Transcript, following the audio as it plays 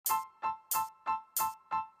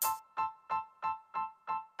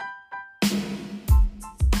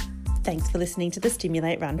Thanks for listening to the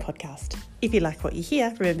Stimulate Run podcast. If you like what you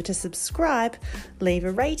hear, remember to subscribe, leave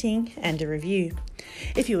a rating and a review.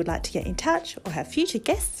 If you would like to get in touch or have future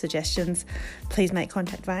guest suggestions, please make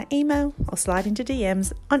contact via email or slide into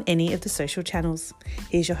DMs on any of the social channels.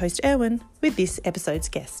 Here's your host Erwin with this episode's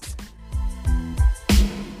guests.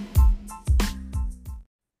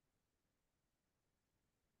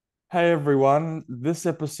 Hey everyone, this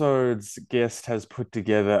episode's guest has put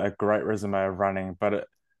together a great resume of running, but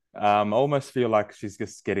I almost feel like she's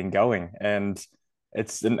just getting going, and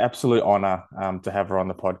it's an absolute honor to have her on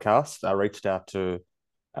the podcast. I reached out to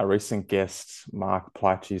a recent guest, Mark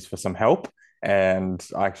Pleiches, for some help, and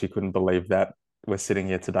I actually couldn't believe that we're sitting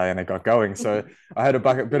here today and it got going. So I had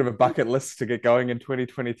a bit of a bucket list to get going in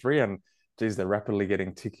 2023, and geez, they're rapidly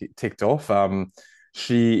getting ticked off.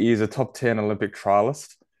 She is a top 10 Olympic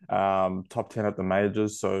trialist, top 10 at the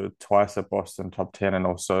majors, so twice at Boston, top 10, and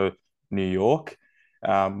also New York.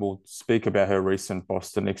 We'll speak about her recent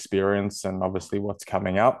Boston experience and obviously what's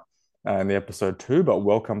coming up in the episode too. But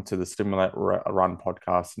welcome to the Stimulate Run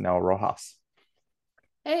podcast, Nell Rojas.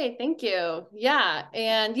 Hey, thank you. Yeah,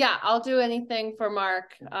 I'll do anything for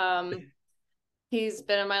Mark. He's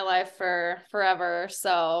been in my life for forever,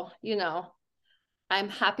 so I'm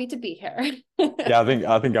happy to be here. Yeah,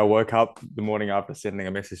 I think I woke up the morning after sending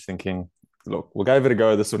a message thinking, look, we'll give it a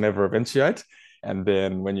go. This will never eventuate. And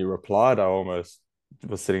then when you replied, I almost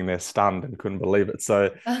was sitting there stunned and couldn't believe it.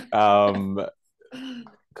 So,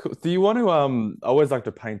 do you want to? I always like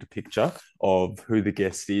to paint a picture of who the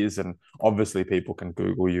guest is, and obviously people can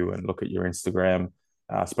Google you and look at your Instagram.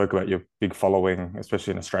 Spoke about your big following,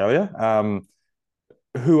 especially in Australia.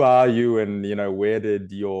 Who are you, and where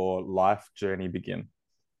did your life journey begin?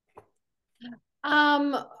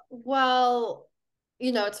 Well,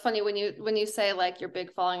 it's funny when you say like your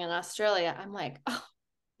big following in Australia, I'm like, oh,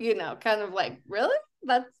 kind of like, really?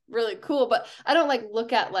 That's really cool. But I don't like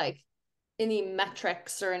look at like any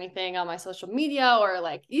metrics or anything on my social media, or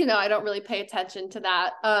like, I don't really pay attention to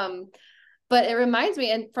that. But it reminds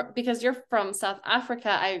me, and because you're from South Africa,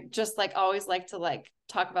 I just like always like to like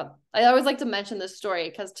talk about, I always like to mention this story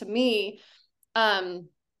because to me,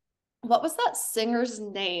 what was that singer's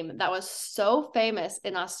name that was so famous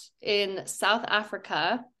in South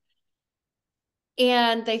Africa?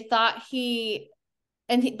 And they thought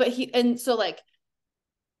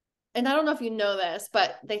and I don't know if you know this,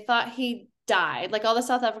 but they thought he died. Like all the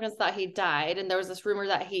South Africans thought he died, and there was this rumor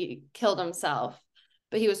that he killed himself.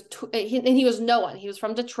 But he was no one. He was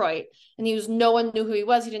from Detroit, and no one knew who he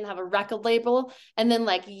was. He didn't have a record label. And then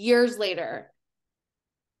like years later,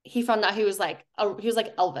 he found out he was like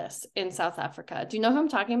Elvis in South Africa. Do you know who I'm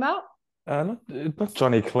talking about? Not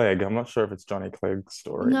Johnny Clegg. I'm not sure if it's Johnny Clegg's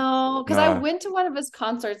story. No, because I No. went to one of his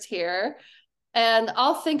concerts here, and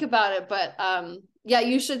I'll think about it. But yeah,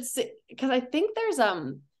 you should see, because I think there's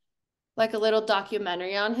like a little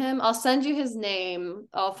documentary on him. I'll send you his name.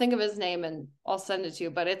 I'll think of his name and I'll send it to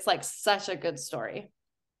you. But it's like such a good story.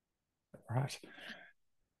 Right.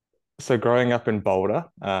 So growing up in Boulder,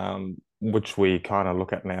 which we kind of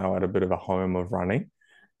look at now at a bit of a home of running,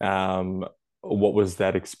 um, what was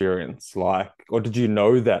that experience like? Or did you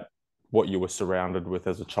know that what you were surrounded with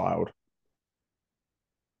as a child?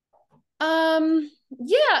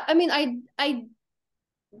 Yeah, I mean,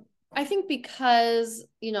 I think because,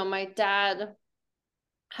 my dad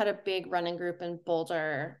had a big running group in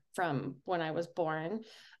Boulder from when I was born.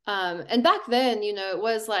 And back then, it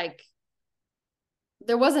was like,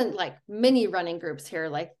 there wasn't like many running groups here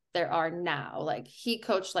like there are now. Like he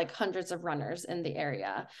coached like hundreds of runners in the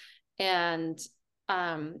area. And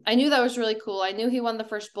I knew that was really cool. I knew he won the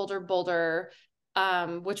first Boulder,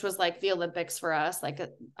 which was like the Olympics for us. Like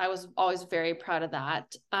I was always very proud of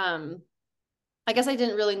that. I guess I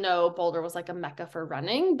didn't really know Boulder was like a mecca for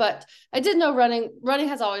running, but I did know running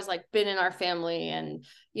has always like been in our family. And,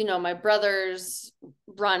 my brothers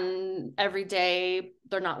run every day.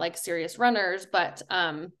 They're not like serious runners, but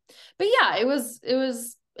yeah,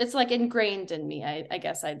 it's like ingrained in me, I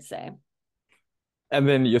guess I'd say. And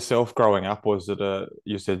then yourself growing up,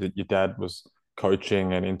 you said that your dad was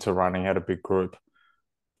coaching and into running, had a big group,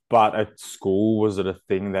 but at school, was it a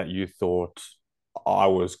thing that you thought I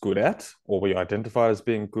was good at, or were you identified as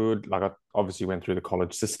being good? Like I obviously went through the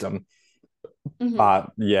college system, Mm-hmm.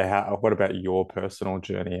 but yeah, what about your personal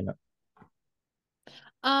journey in it?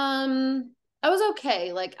 I was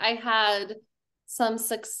okay. Like I had some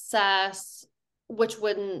success, which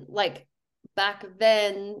wouldn't like back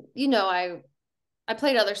then, I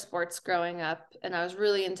played other sports growing up, and I was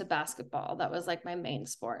really into basketball. That was like my main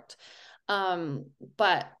sport.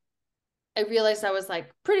 But I realized I was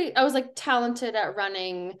like talented at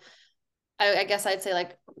running. I guess I'd say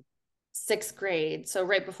like sixth grade. So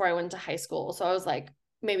right before I went to high school. So I was like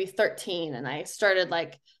maybe 13, and I started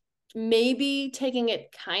like maybe taking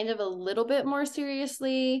it kind of a little bit more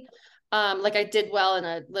seriously. Like I did well in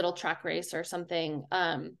a little track race or something.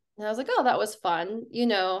 And I was like, oh, that was fun, you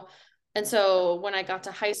know? And so when I got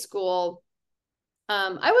to high school,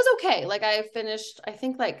 I was okay. Like I finished, I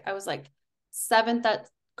think like I was like seventh at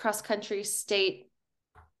cross country state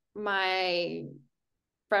my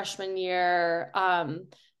freshman year.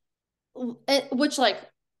 Which like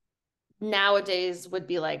nowadays would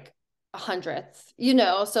be like 100th, you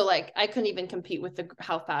know? So like I couldn't even compete with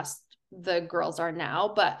how fast the girls are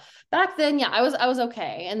now. But back then, yeah, I was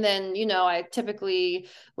okay. And then, you know, I typically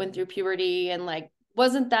went through puberty and like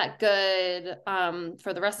wasn't that good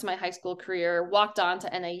for the rest of my high school career, walked on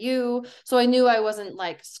to NAU. So I knew I wasn't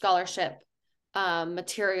like scholarship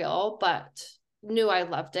material, but knew I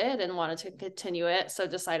loved it and wanted to continue it. So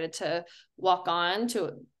decided to walk on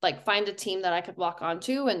to like find a team that I could walk on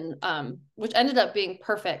to, and which ended up being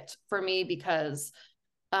perfect for me because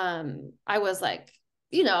I was like,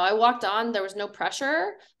 you know, I walked on, there was no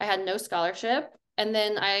pressure. I had no scholarship. And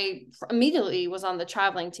then I immediately was on the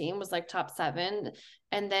traveling team, was like top 7.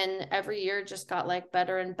 And then every year just got like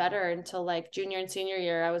better and better until like junior and senior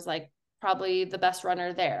year. I was like probably the best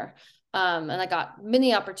runner there. And I got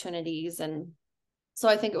many opportunities. And so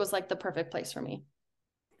I think it was like the perfect place for me.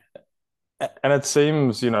 And it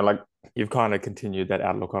seems, like you've kind of continued that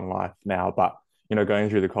outlook on life now, but, going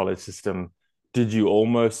through the college system, did you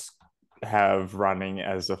almost have running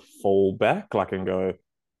as a fallback, like, and go,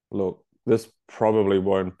 look, this probably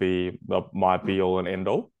won't be my be all and end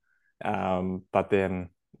all. But then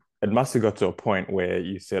it must have got to a point where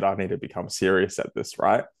you said, I need to become serious at this,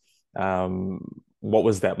 right? What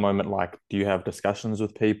was that moment like? Do you have discussions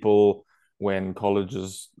with people when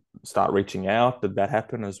colleges start reaching out? Did that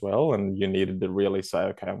happen as well? And you needed to really say,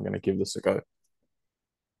 okay, I'm going to give this a go.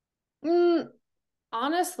 Mm,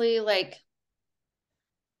 honestly, like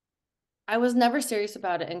I was never serious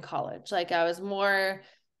about it in college. Like I was,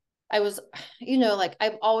 you know, like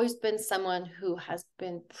I've always been someone who has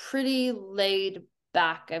been pretty laid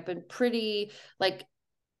back. I've been pretty like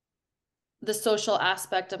the social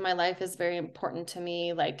aspect of my life is very important to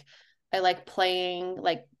me. Like I like playing,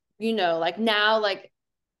 like, you know, like now, like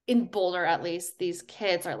in Boulder, at least these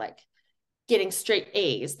kids are like getting straight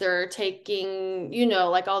A's. They're taking, you know,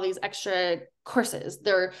 like all these extra courses.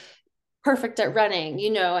 They're perfect at running,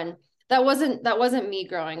 you know, and that wasn't me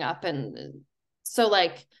growing up. And so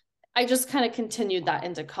like I just kind of continued that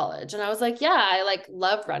into college. And I was like, yeah, I like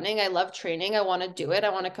love running. I love training. I want to do it. I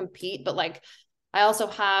want to compete. But like I also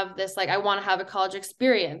have this, like, I want to have a college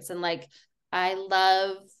experience. And like I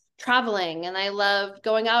love traveling and I love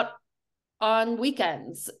going out on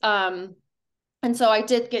weekends. And so I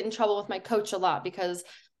did get in trouble with my coach a lot because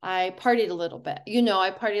I partied a little bit. You know,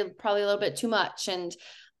 I partied probably a little bit too much. And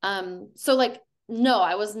so like, no,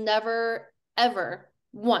 I was never, ever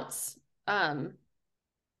once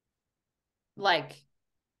like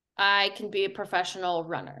I can be a professional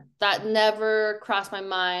runner. That never crossed my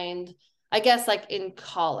mind. I guess like in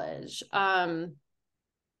college. I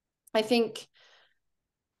think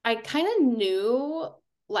I kind of knew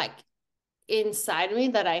like inside of me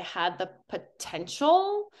that I had the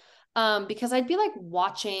potential because I'd be like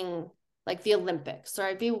watching like the Olympics, or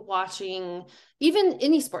I'd be watching even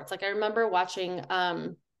any sports. Like I remember watching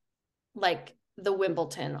like the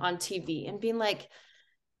Wimbledon on TV and being like,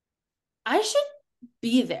 I should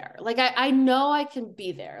be there. Like I know I can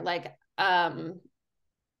be there. Like and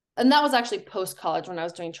that was actually post college when I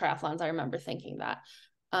was doing triathlons. I remember thinking that.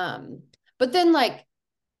 But then like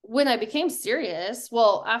when I became serious,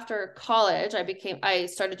 well, after college, I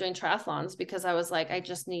started doing triathlons because I was like, I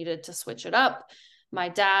just needed to switch it up. My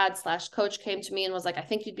dad slash coach came to me and was like, I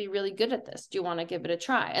think you'd be really good at this. Do you want to give it a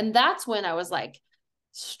try? And that's when I was like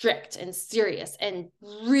strict and serious and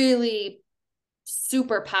really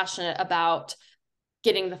super passionate about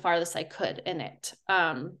getting the farthest I could in it.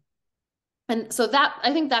 And so that,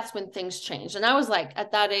 I think that's when things changed. And I was like,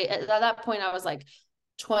 at that point, I was like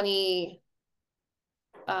 20,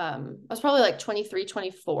 I was probably like 23,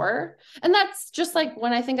 24. And that's just like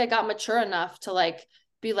when I think I got mature enough to like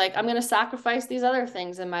be like, I'm going to sacrifice these other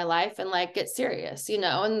things in my life and like get serious, you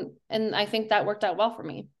know? And I think that worked out well for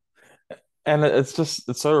me. And it's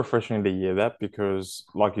so refreshing to hear that because,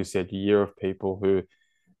 like you said, you hear of people who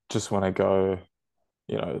just want to go,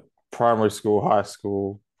 you know, primary school, high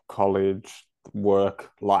school, college, work,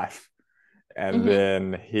 life, and Mm-hmm.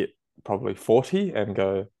 then hit probably 40 and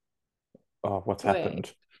go, oh, what's Wait.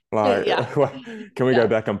 happened? Like, Yeah. can we go Yeah.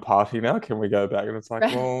 back and party now? Can we go back? And it's like,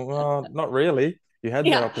 Right. well, not really. You had that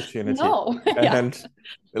Yeah. opportunity, No. Yeah. and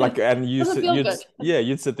and Doesn't feel good.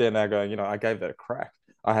 you'd sit there now going, I gave that a crack.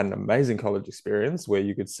 I had an amazing college experience where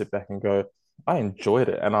you could sit back and go, I enjoyed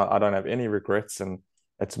it, and I don't have any regrets, and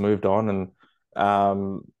it's moved on.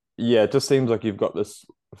 And yeah, it just seems like you've got this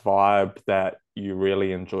vibe that you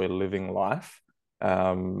really enjoy living life.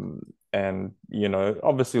 Um, and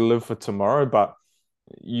obviously live for tomorrow, but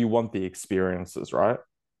you want the experiences, right?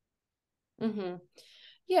 Mm-hmm.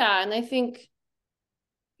 Yeah. And I think,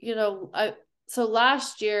 so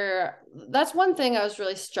last year, that's one thing I was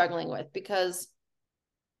really struggling with because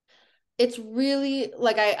it's really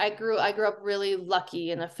like I grew up really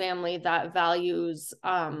lucky in a family that values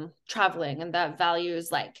traveling and that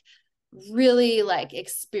values like really like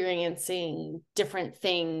experiencing different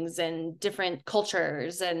things and different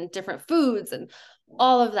cultures and different foods and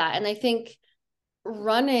all of that. And I think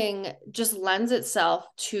running just lends itself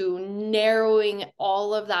to narrowing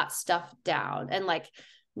all of that stuff down and like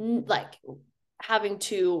having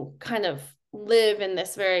to kind of live in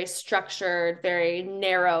this very structured, very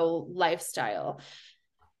narrow lifestyle.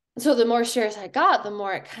 So the more shares I got, the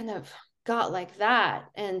more it kind of got like that.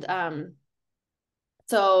 And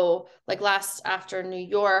so like last after New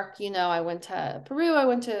York, I went to Peru, I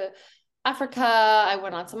went to Africa, I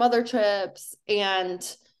went on some other trips, and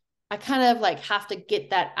I kind of like have to get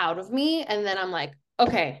that out of me. And then I'm like,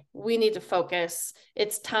 okay, we need to focus.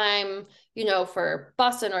 It's time, for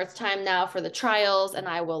Boston, or it's time now for the trials. And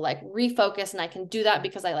I will like refocus, and I can do that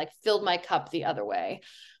because I like filled my cup the other way.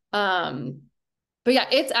 But yeah,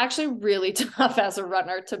 it's actually really tough as a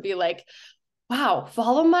runner to be like, wow,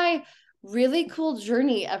 follow my really cool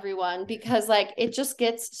journey, everyone, because like it just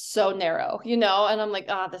gets so narrow, and I'm like,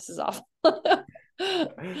 this is awful.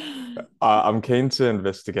 I'm keen to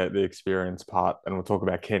investigate the experience part, and we'll talk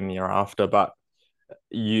about Kenya after. But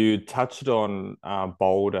you touched on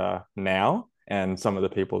Boulder now and some of the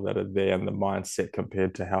people that are there and the mindset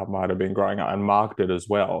compared to how it might have been growing up, and marked it as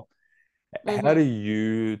well. How do Mm-hmm.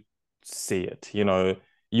 you see it?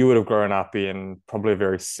 You would have grown up in probably a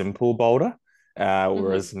very simple Boulder, Mm-hmm.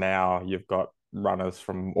 whereas now you've got runners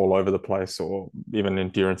from all over the place, or even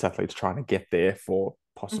endurance athletes trying to get there for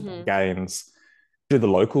possible Mm-hmm. gains. Do the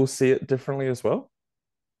locals see it differently as well?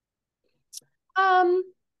 Um,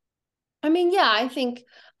 I mean, yeah, I think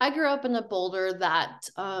I grew up in a Boulder that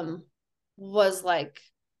was like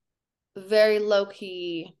very low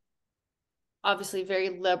key, obviously very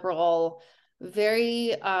liberal,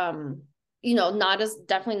 very not as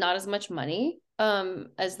definitely not as much money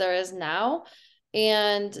as there is now,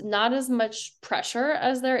 and not as much pressure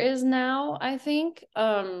as there is now, I think.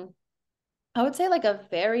 I would say like a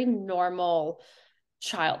very normal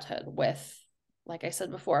childhood with, like I said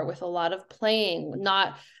before, with a lot of playing,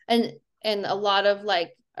 not and a lot of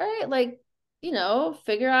like, all right, like,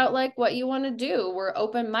 figure out like what you want to do. We're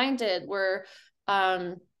open-minded. We're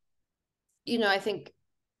um, I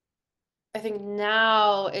think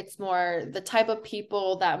now it's more the type of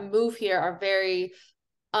people that move here are very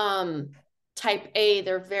um type A,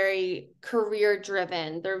 they're very career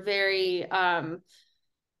driven. They're very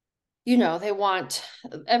they want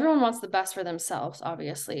everyone wants the best for themselves,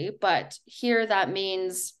 obviously, but here that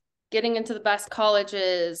means getting into the best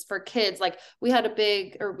colleges for kids. Like we had a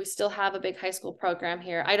big, or we still have a big high school program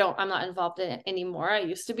here. I'm not involved in it anymore. I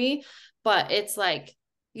used to be, but it's like,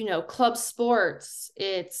 club sports,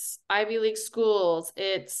 it's Ivy League schools,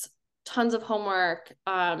 it's tons of homework.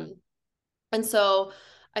 And so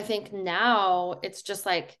I think now it's just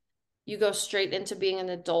like you go straight into being an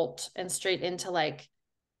adult and straight into like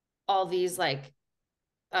all these like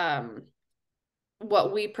um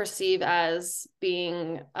what we perceive as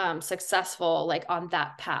being successful like on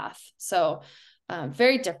that path. So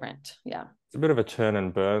very different. Yeah. It's a bit of a churn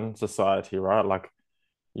and burn society, right? Like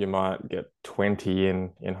you might get 20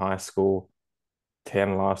 in high school,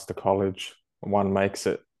 10 last to college, one makes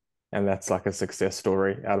it, and that's like a success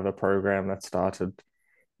story out of a program that started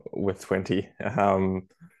with 20.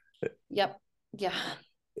 Yep. Yeah.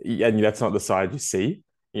 And that's not the side you see.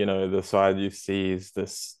 The side you see is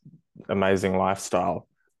this amazing lifestyle,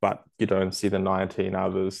 but you don't see the 19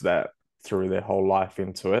 others that threw their whole life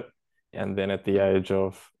into it. And then at the age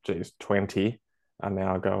of, geez, 20, are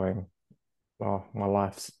now going, oh, my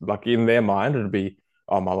life's like in their mind, it'd be,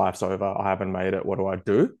 oh, my life's over. I haven't made it. What do I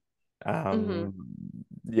do? Mm-hmm. Um,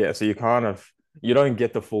 yeah, so you don't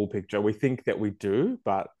get the full picture. We think that we do,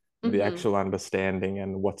 but the Mm-hmm. actual understanding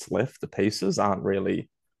and what's left, the pieces aren't really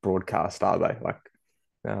broadcast, are they? Like,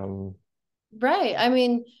 um, Right. I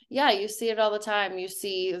mean, yeah, you see it all the time. You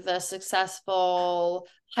see the successful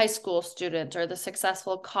high school student or the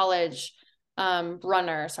successful college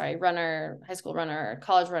runner, high school runner,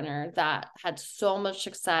 college runner that had so much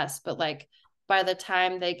success, but like by the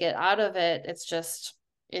time they get out of it,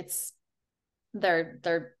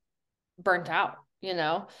 they're burnt out, you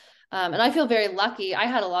know? And I feel very lucky. I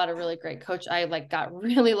had a lot of really great coach. I like got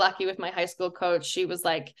really lucky with my high school coach. She was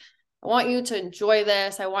like, I want you to enjoy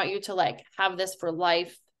this. I want you to like have this for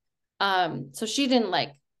life. So she didn't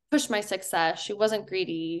like push my success. She wasn't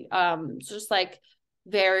greedy. So just like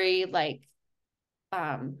very like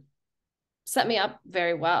set me up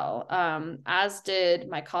very well. As did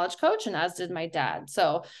my college coach and as did my dad.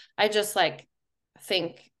 So I just like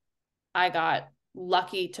think I got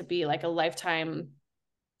lucky to be like a lifetime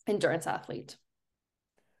endurance athlete.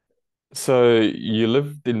 So you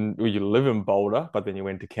live in Boulder, but then you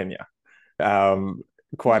went to Kenya. Um,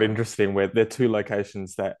 Quite Mhm. interesting where they're two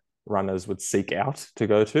locations that runners would seek out to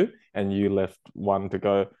go to, and you left one to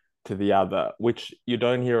go to the other, which you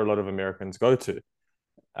don't hear a lot of Americans go to.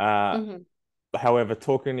 Uh, Mhm. However,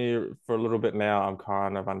 talking to you for a little bit now, I'm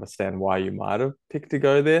kind of understand why you might have picked to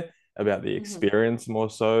go there, about the Mhm. experience more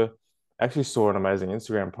so. I actually saw an amazing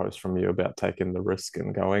Instagram post from you about taking the risk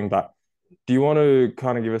and going, but do you want to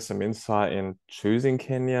kind of give us some insight in choosing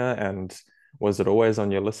Kenya, and was it always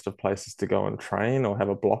on your list of places to go and train or have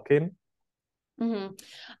a block in? Mhm.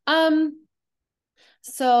 Um,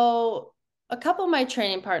 so a couple of my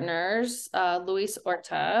training partners, Luis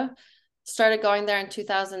Orta, started going there in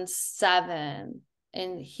 2007.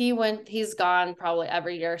 And he's gone probably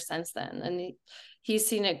every year since then. And he's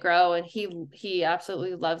seen it grow and he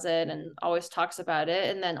absolutely loves it and always talks about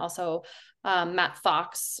it. And then also Matt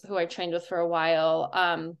Fox, who I trained with for a while,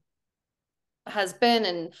 has been,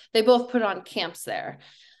 and they both put on camps there.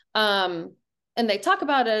 Um, and they talk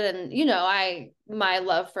about it. And, you know, my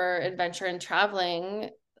love for adventure and traveling,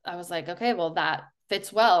 I was like, okay, well, that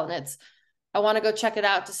fits well. And I want to go check it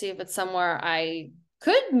out to see if it's somewhere I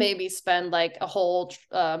could maybe spend like a whole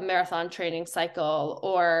marathon training cycle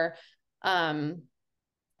or in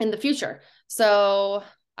the future. So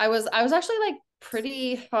I was actually like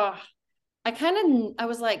pretty, I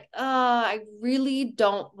was like, I really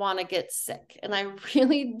don't want to get sick. And I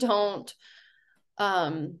really don't,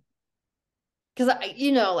 because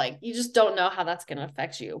you know, like you just don't know how that's going to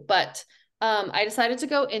affect you. But I decided to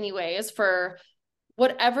go anyways for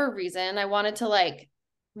whatever reason. I wanted to like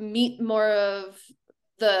meet more of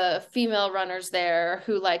the female runners there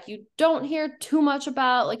who like you don't hear too much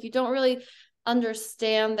about, like you don't really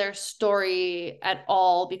understand their story at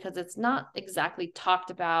all because it's not exactly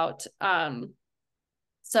talked about.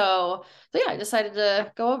 So yeah, I decided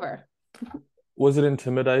to go over. Was it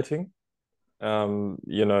intimidating? You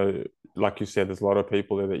know, like you said, there's a lot of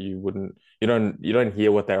people there that you don't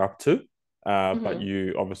hear what they're up to, but Mm-hmm.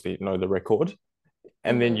 you obviously know the record.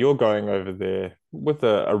 And then Mm-hmm. you're going over there with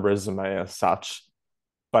a resume as such,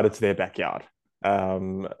 but it's their backyard.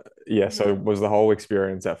 Um, yeah, so Mm-hmm. was the whole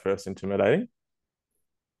experience at first intimidating?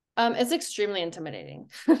 It's extremely intimidating.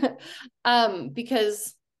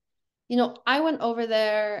 Because you know, I went over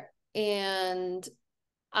there and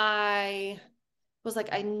I was like,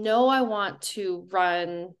 I know I want to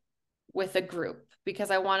run with a group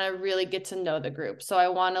because I want to really get to know the group. So I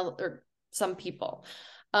want to, or some people.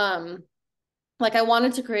 Um, like I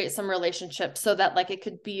wanted to create some relationships so that like it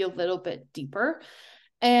could be a little bit deeper.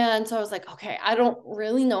 And so I was like, okay, I don't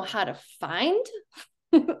really know how to find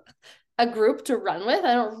a group to run with.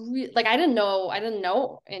 Like I didn't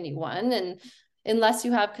know anyone and unless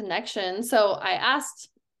you have connections. So I asked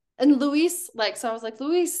and Luis like so I was like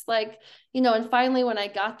Luis like you know and finally when I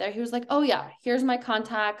got there he was like, "Oh yeah, here's my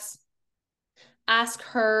contacts. Ask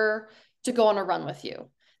her to go on a run with you."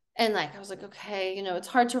 And like I was like, "Okay, you know, it's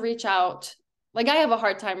hard to reach out." Like I have a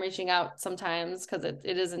hard time reaching out sometimes because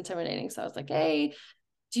it is intimidating. So I was like, "Hey,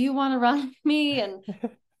 do you want to run with me?" And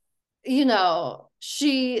you know,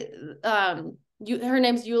 her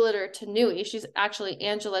name's Euliter Tanui. She's actually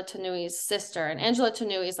Angela Tanui's sister. And Angela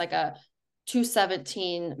Tanui is like a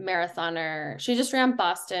 217 marathoner. She just ran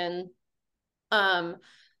Boston. Um,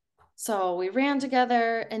 so we ran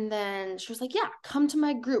together and then she was like, yeah, come to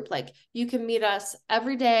my group. Like you can meet us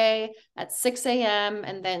every day at 6 a.m.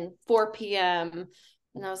 and then 4 p.m.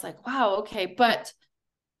 And I was like, wow, okay. But,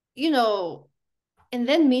 you know, and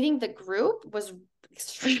then meeting the group was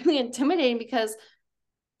extremely intimidating because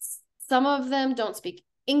some of them don't speak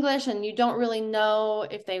English and you don't really know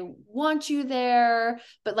if they want you there,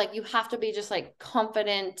 but like you have to be just like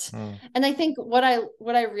confident. Mm. And I think what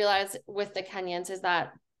I realized with the Kenyans is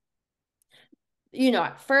that, you know,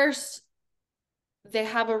 at first they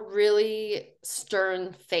have a really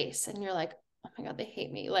stern face and you're like, oh my God, they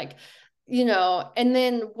hate me. Like, and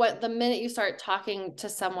then the minute you start talking to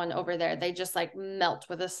someone over there, they just like melt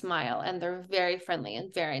with a smile, and they're very friendly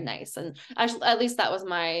and very nice. And actually, at least that was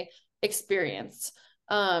my experience.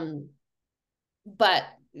 But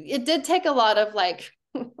it did take a lot of like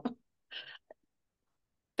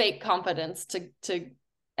fake confidence to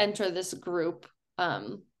enter this group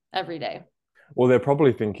every day. Well, they're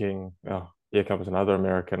probably thinking, oh, here comes another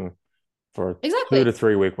American for a Exactly. 2 to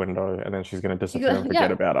 3 week window, and then she's going to disappear and forget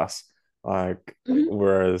Yeah. about us. Like, Mhm.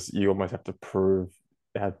 whereas you almost have to prove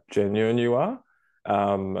how genuine you are.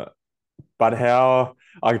 Um, but how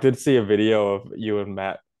I did see a video of you and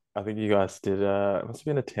Matt. I think you guys did it must have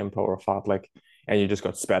been a tempo or a fartlek, and you just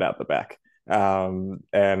got spat out the back. And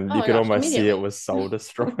Oh you my could gosh, almost see it immediately. was soul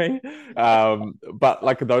destroying. But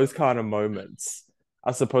like those kind of moments,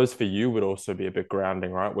 I suppose for you would also be a bit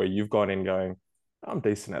grounding, right? Where you've gone in going, I'm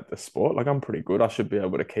decent at this sport, like I'm pretty good. I should be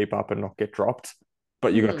able to keep up and not get dropped.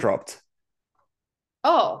 But you got Mhm. dropped.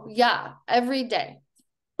 Oh yeah, every day.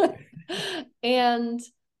 And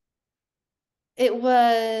it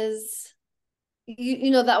was,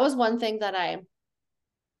 that was one thing that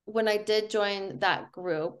when I did join that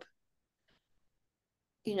group,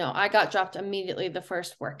 I got dropped immediately the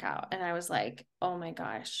first workout, and I was like, oh my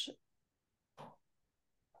gosh.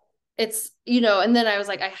 And then I was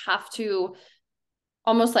like, I have to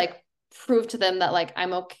almost like prove to them that like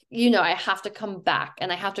I'm okay, I have to come back,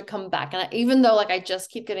 and I have to come back. And even though like I just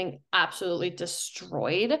keep getting absolutely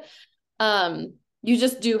destroyed, you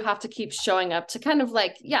just do have to keep showing up to kind of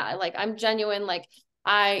like, yeah, like I'm genuine. Like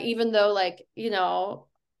even though like,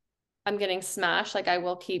 I'm getting smashed, like I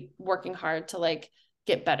will keep working hard to like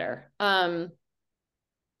get better. And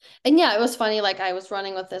yeah, it was funny. Like I was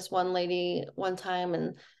running with this one lady one time,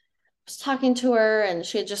 and was talking to her, and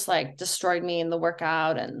she had just like destroyed me in the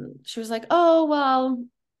workout, and she was like, oh well,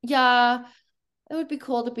 yeah, it would be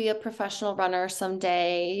cool to be a professional runner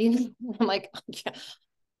someday. I'm like, yeah,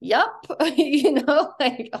 yep.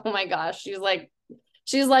 Like, oh my gosh, she's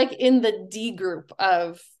like in the D group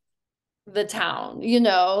of the town,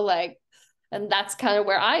 like, and that's kind of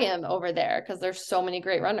where I am over there because there's so many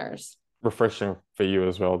great runners. Refreshing for you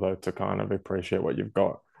as well, though, to kind of appreciate what you've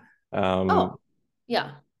got. Um, Oh,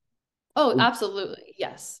 yeah. Oh, absolutely.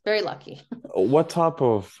 Yes. Very lucky. what type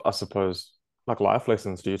of, I suppose, like life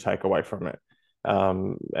lessons do you take away from it?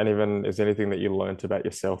 And even is there anything that you learned about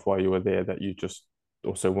yourself while you were there that you just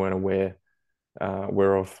also weren't aware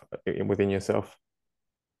of within yourself?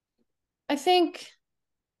 I think,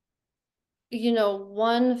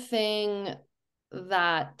 one thing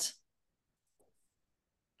that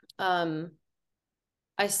um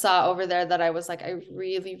I saw over there that I was like, I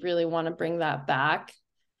really, really want to bring that back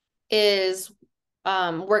is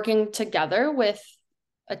working together with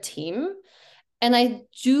a team. And I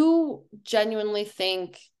do genuinely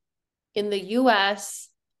think in the US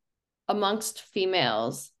amongst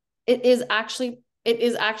females, it is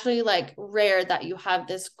actually like rare that you have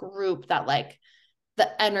this group that like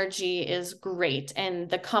the energy is great and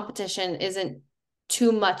the competition isn't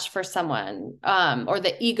too much for someone, or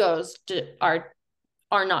the egos are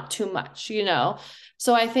not too much.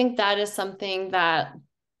 So I think that is something that,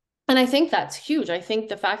 and I think that's huge. I think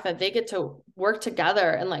the fact that they get to work together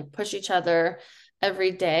and like push each other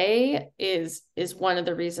every day is one of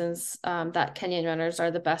the reasons that Kenyan runners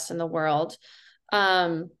are the best in the world.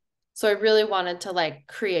 So I really wanted to like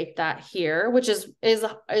create that here, which is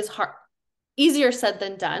hard, easier said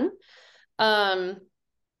than done. Um,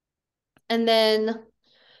 and then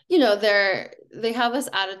they have this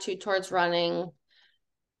attitude towards running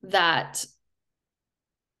that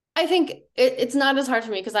I think it's not as hard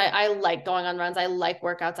for me because I like going on runs. I like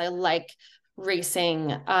workouts. I like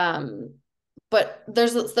racing. But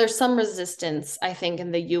there's some resistance, I think,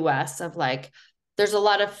 in the US of like there's a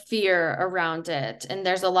lot of fear around it, and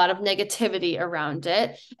there's a lot of negativity around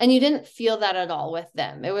it. And you didn't feel that at all with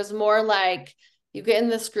them. It was more like you get in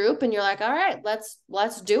this group and you're like, all right,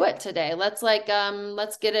 let's do it today. Let's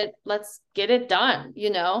get it done.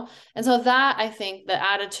 And so that, I think,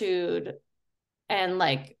 the attitude and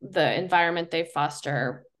like the environment they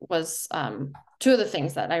foster was two of the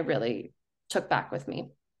things that I really took back with me.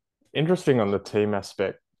 Interesting on the team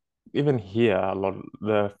aspect. Even here, a lot of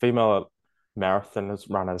the female marathon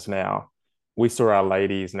runners now, we saw our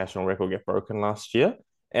ladies' national record get broken last year.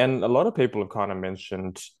 And a lot of people have kind of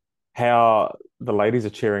mentioned how the ladies are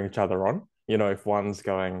cheering each other on. If one's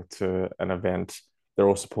going to an event, they're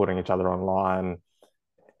all supporting each other online,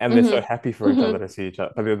 and they're so Mm-hmm. happy for each other Mm-hmm. to see each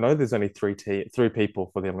other. But they know there's only three people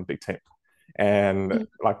for the Olympic team, and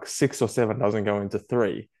like 6 or 7 doesn't go into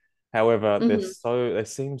three. However, Mm-hmm. they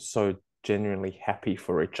seem so genuinely happy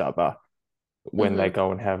for each other when they Mm-hmm.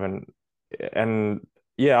 go and have And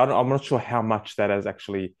yeah, I'm not sure how much that has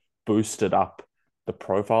actually boosted up the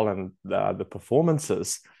profile and the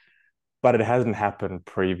performances, but it hasn't happened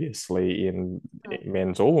previously in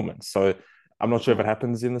men's or women's. So I'm not sure if it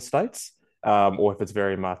happens in the States, or if it's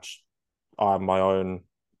very much I'm my own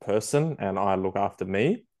person and I look after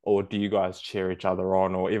me, or do you guys cheer each other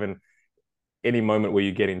on, or even any moment where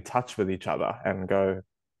you get in touch with each other and go,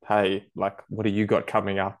 hey, like, what do you got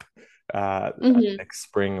coming up Mm-hmm. next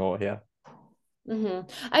spring or yeah? Mm-hmm.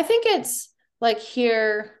 I think it's like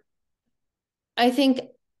here, I think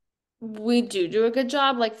we do a good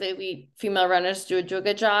job. Like we female runners do a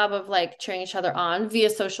good job of like cheering each other on via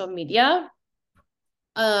social media.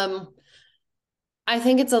 Um, I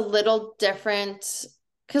think it's a little different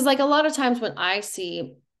because like a lot of times when I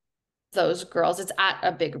see those girls, it's at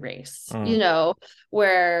a big race, Mm,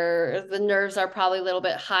 where the nerves are probably a little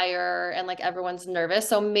bit higher and like everyone's nervous.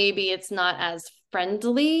 So maybe it's not as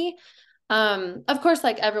friendly. Of course,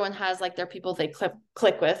 like everyone has like their people they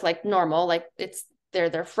click with, like normal, like they're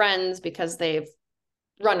their friends because they've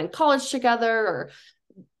run in college together or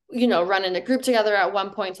run in a group together at one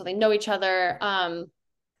point, so they know each other.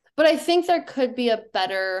 But I think there could be a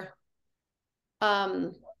better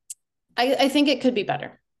um I think it could be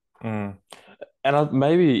better. mm. And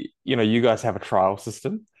maybe, you guys have a trial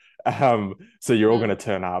system. So you're all going to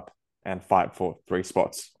turn up and fight for three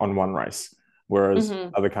spots on one race. Whereas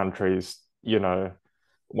Mm-hmm. other countries,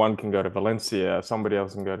 one can go to Valencia, somebody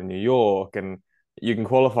else can go to New York, and you can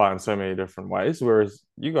qualify in so many different ways. Whereas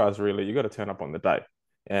you guys really, you got to turn up on the day.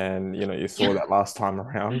 And, you saw Yeah. that last time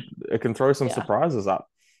around. It can throw some Yeah. surprises up.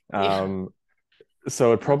 Yeah. Um,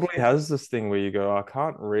 so it probably Absolutely. has this thing where you go, I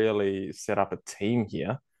can't really set up a team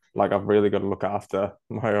here. Like I've really got to look after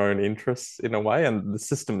my own interests in a way, and the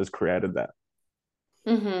system has created that.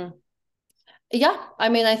 Mm-hmm. Yeah. I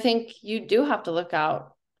mean, I think you do have to look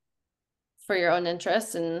out for your own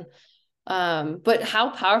interests and but how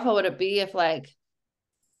powerful would it be if like,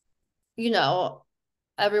 you know,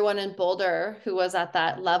 everyone in Boulder who was at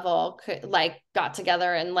that level could like got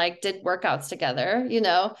together and like did workouts together, you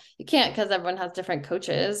can't because everyone has different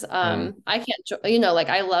coaches. Mm. I can't, like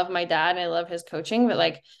I love my dad and I love his coaching, but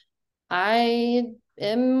like I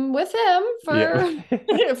am with him Yeah.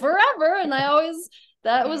 for forever. And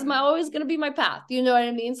that was my always going to be my path. You know what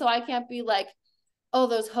I mean? So I can't be like, oh,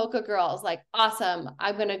 those Hoka girls, like awesome.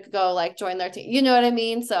 I'm going to go like join their team. You know what I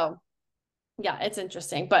mean? So yeah, it's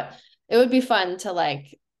interesting, but it would be fun to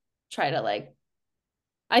like try to like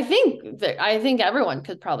I think everyone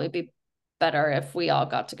could probably be better if we all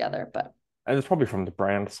got together, but And it's probably from the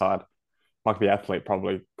brand side. Like the athlete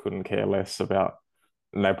probably couldn't care less about,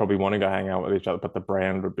 and they probably want to go hang out with each other, but the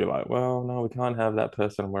brand would be like, well, no, we can't have that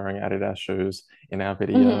person wearing Adidas shoes in our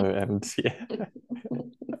video. Mhm. And yeah.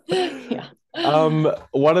 Yeah.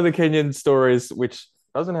 One of the Kenyan stories, which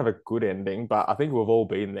doesn't have a good ending, but I think we've all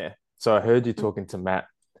been there. So I heard you talking to Matt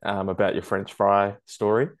about your French fry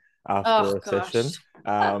story after Oh a session.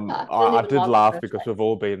 gosh. Didn't I even did want the laugh French because fries. we've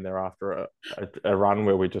all been there after a run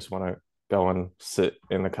where we just want to go and sit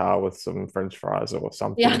in the car with some French fries or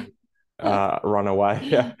Yeah. something, run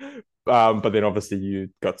away. But then obviously you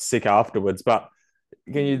got sick afterwards. But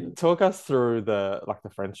can you Mhm. talk us through the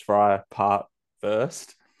French fry part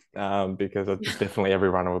first? Because it's definitely every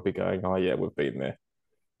runner would be going, oh yeah, we've been there.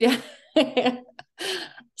 Yeah.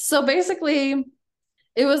 So basically,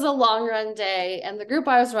 it was a long run day, and the group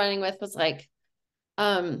I was running with was like,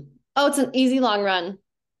 oh, it's an easy long run.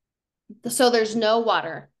 So there's no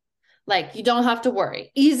water. Like you don't have to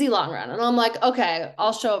worry. Easy long run. And I'm like, okay,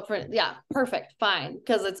 I'll show up for yeah, perfect, fine.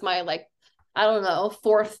 Because it's my like, I don't know,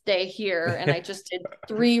 fourth day here. And I just did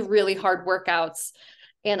three really hard workouts.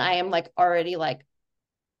 And I am like already like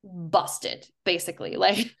busted, basically.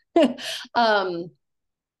 Like um,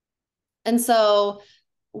 and so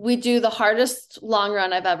we do the hardest long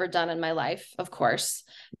run I've ever done in my life, of course.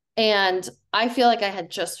 And I feel like I had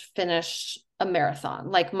just finished a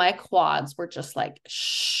marathon. Like my quads were just like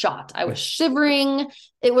shot. I was shivering.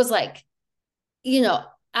 It was like, you know,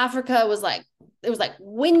 Africa was like, it was like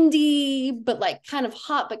windy, but like kind of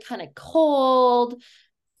hot, but kind of cold.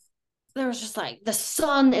 There was just like the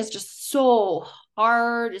sun is just so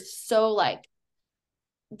hard. It's so like,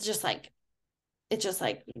 just like it just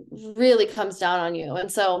like really comes down on you.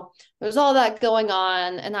 And so there's all that going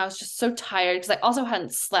on. And I was just so tired because I also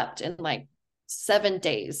hadn't slept in like 7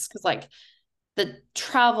 days because like the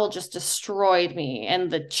travel just destroyed me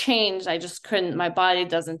and the change, I just couldn't, my body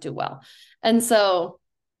doesn't do well. And so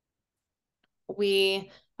I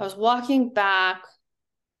was walking back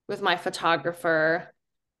with my photographer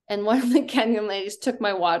And one of the canyon ladies took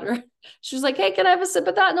my water. She was like, hey, can I have a sip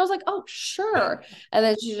of that? And I was like, oh, sure. And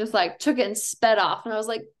then she just like took it and sped off. And I was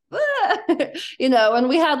like, and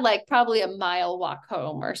we had like probably a mile walk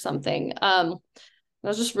home or something. It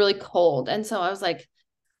was just really cold. And so I was like,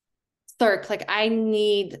 Thurk, like I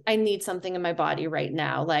need something in my body right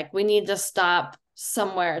now. Like we need to stop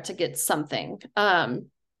somewhere to get something. And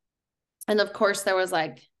of course there was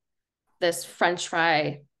like this French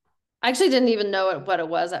fry. I actually didn't even know what it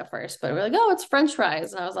was at first, but we are like, oh, it's French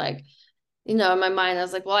fries. And I was like, in my mind, I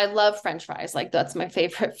was like, well, I love French fries. Like that's my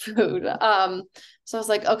favorite food. So I was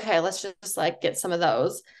like, okay, let's just like get some of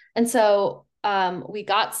those. And so we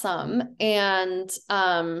got some and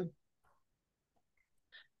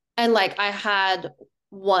like I had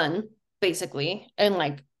one basically, and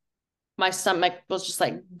like my stomach was just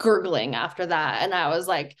like gurgling after that. And I was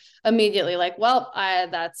like immediately like, well,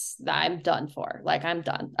 I'm done for. Like I'm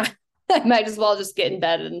done. I might as well just get in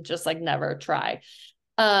bed and just like never try.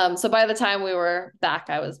 So by the time we were back,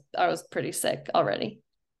 I was pretty sick already.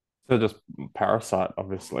 So just parasite,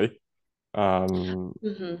 obviously.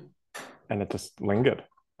 Mm-hmm. And it just lingered.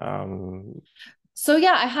 So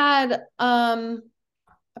yeah, I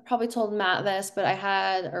probably told Matt this, but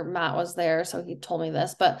Matt was there, so he told me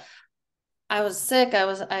this, but I was sick. I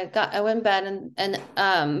went in bed and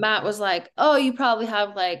Matt was like, oh, you probably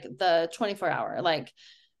have like the 24-hour, like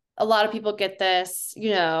a lot of people get this,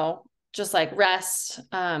 just like rest,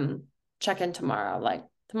 check in tomorrow. Like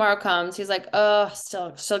tomorrow comes, he's like, oh,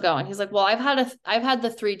 still going. He's like, well, I've had the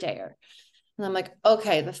 3-dayer. And I'm like,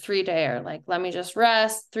 okay, the 3-dayer, like, let me just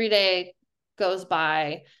rest. 3-day goes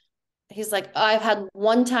by. He's like, oh, I've had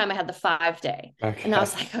one time I had the 5-day. Okay. And I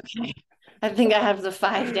was like, okay, I think I have the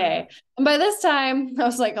 5-day. And by this time I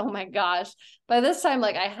was like, oh my gosh, by this time,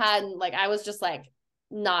 like I was just like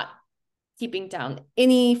not keeping down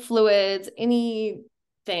any fluids,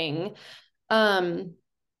 anything. And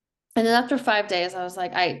then after 5 days, I was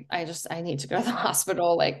like, I need to go to the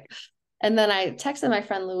hospital. Like, and then I texted my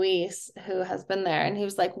friend Luis, who has been there, and he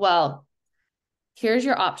was like, well, here's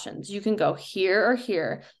your options. You can go here or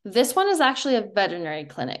here. This one is actually a veterinary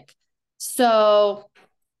clinic. So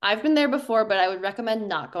I've been there before, but I would recommend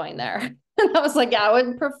not going there. And I was like, yeah, I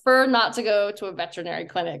would prefer not to go to a veterinary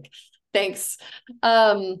clinic. Thanks.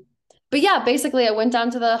 But yeah, basically I went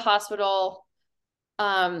down to the hospital.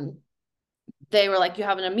 They were like, you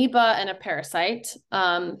have an amoeba and a parasite.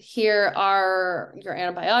 Here are your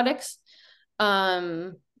antibiotics.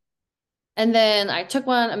 And then I took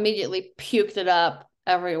one, immediately puked it up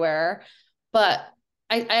everywhere. But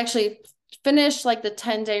I actually finished like the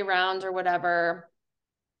 10-day round or whatever.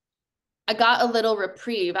 I got a little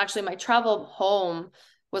reprieve. Actually, my travel home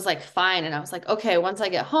was like fine. And I was like, okay, once I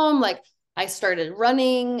get home, like I started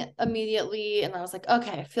running immediately and I was like,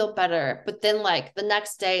 okay, I feel better. But then like the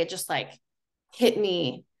next day, it just like hit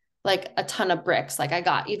me like a ton of bricks. Like I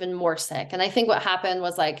got even more sick. And I think what happened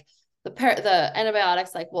was like the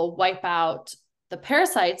antibiotics like will wipe out the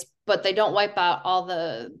parasites, but they don't wipe out all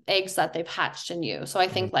the eggs that they've hatched in you. So I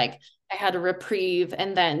think like I had a reprieve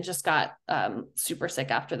and then just got super sick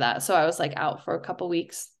after that. So I was like out for a couple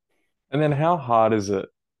weeks. And then how hard is it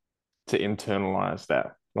to internalize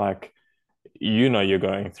that? Like, you're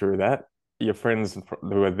going through that. Your friends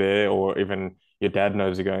who are there, or even your dad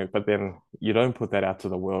knows you're going, but then you don't put that out to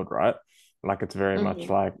the world, right? Like, it's very much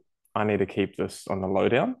like, I need to keep this on the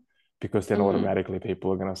lowdown because then automatically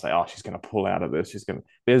people are going to say, oh, she's going to pull out of this.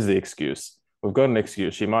 There's the excuse. We've got an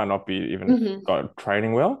excuse. She might not be even got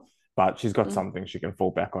training well, but she's got something she can fall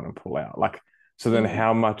back on and pull out. Like, so then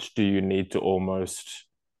how much do you need to almost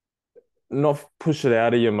not push it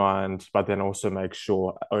out of your mind, but then also make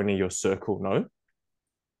sure only your circle know?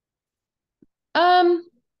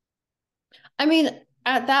 I mean,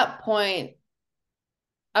 at that point,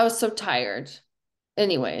 I was so tired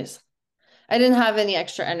anyways. I didn't have any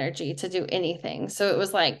extra energy to do anything. So it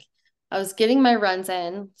was like I was getting my runs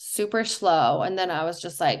in super slow. And then I was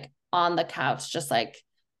just like on the couch, just like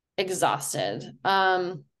exhausted.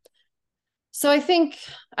 So I think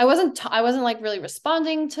I wasn't like really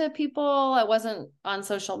responding to people. I wasn't on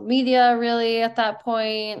social media really at that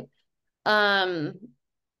point.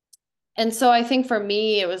 And so I think for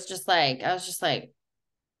me, it was just like, I was just like,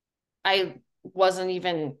 it wouldn't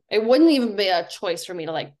even be a choice for me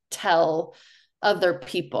to like tell other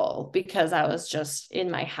people because I was just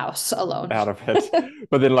in my house alone. Out of it.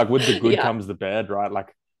 But then like with the good Yeah. comes the bad, right?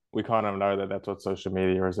 Like we kind of know that that's what social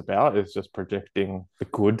media is about. It's just projecting the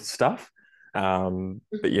good stuff that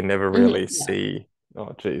you never really see.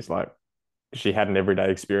 Oh, geez, like she had an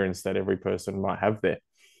everyday experience that every person might have there.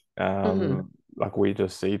 Like we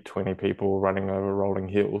just see 20 people running over rolling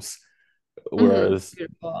hills. Whereas,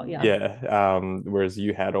 Beautiful. Yeah. yeah, whereas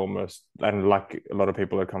you had almost, and like a lot of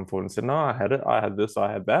people had come forward and said, no, I had it, I had this,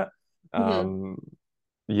 I had that. Hmm. Um,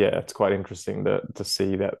 yeah, it's quite interesting to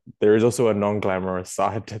see that there is also a non-glamorous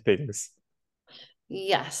side to things.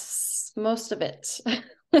 Yes, most of it.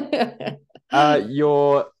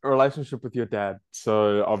 Your relationship with your dad.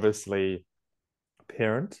 So obviously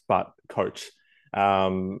parent, but coach.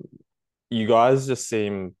 Um, you guys just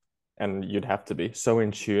seem, and you'd have to be so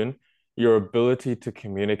in tune. Your ability to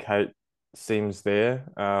communicate seems there.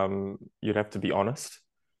 You'd have to be honest.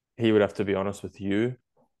 He would have to be honest with you.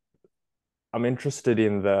 I'm interested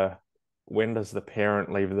in the when does the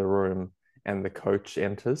parent leave the room and the coach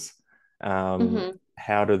enters? Hmm.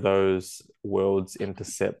 How do those worlds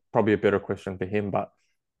intercept? Probably a better question for him, but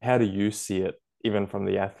how do you see it, even from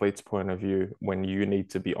the athlete's point of view, when you need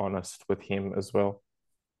to be honest with him as well?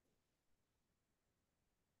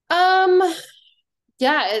 Um,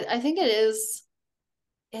 yeah, I think it is.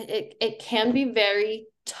 It can be very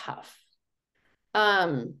tough.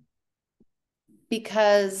 Um,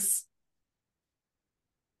 because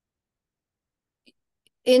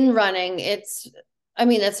in running, I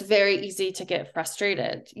mean, it's very easy to get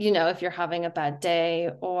frustrated, if you're having a bad day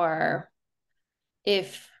or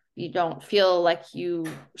if you don't feel like you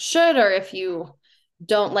should, or if you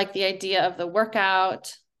don't like the idea of the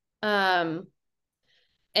workout. Um,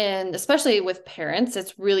 and especially with parents,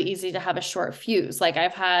 it's really easy to have a short fuse. Like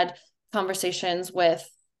I've had conversations with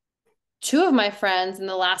two of my friends in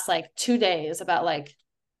the last like 2 days about like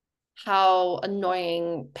how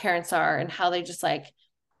annoying parents are and how they just like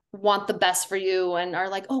want the best for you and are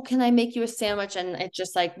like, oh, can I make you a sandwich? And it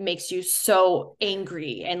just like makes you so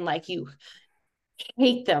angry and like you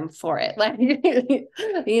hate them for it. Like,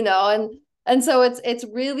 and so it's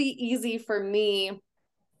really easy for me.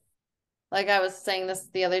 Like I was saying this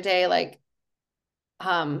the other day, like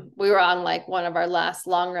we were on like one of our last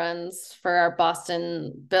long runs for our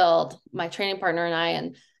Boston build, my training partner and I,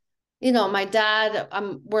 and my dad,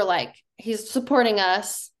 we're like, he's supporting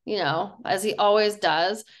us, as he always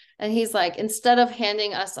does. And he's like, instead of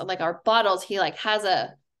handing us like our bottles, he like has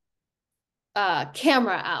a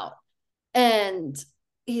camera out and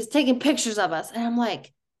he's taking pictures of us. And I'm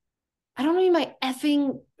like, I don't need my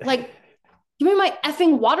effing, like, give me my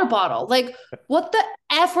effing water bottle. Like, what the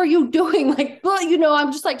F are you doing? Like,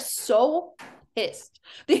 I'm just like so pissed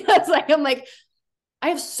because like, I'm like, I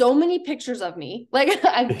have so many pictures of me. Like,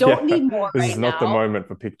 I don't Yeah, need more this is right not the now. moment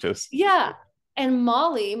for pictures. Yeah. And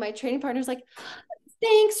Molly, my training partner, is like,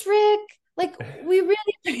 thanks, Rick. Like, we really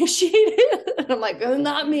appreciate it. And I'm like,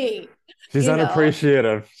 not me, She's And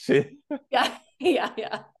unappreciative. She yeah, yeah,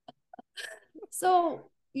 yeah. So,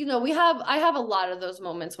 I have a lot of those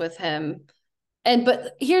moments with him.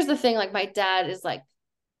 But here's the thing, like my dad is like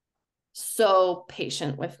so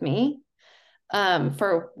patient with me,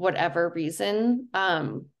 for whatever reason,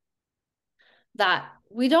 that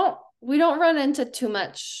we don't run into too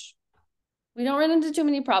much, we don't run into too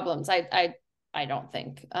many problems. I don't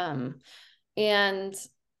think. And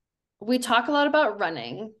we talk a lot about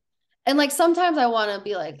running. And like sometimes I want to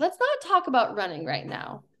be like, let's not talk about running right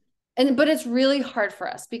now. But it's really hard for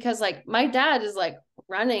us because like my dad is like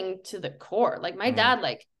running to the core. Like my Mm, dad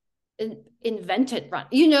like invented run.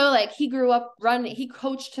 Like he grew up running. He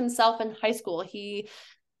coached himself in high school.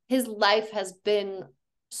 His life has been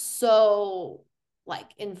so like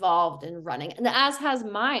involved in running, and as has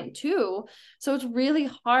mine too. So it's really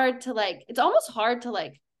hard to like, it's almost hard to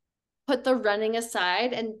like put the running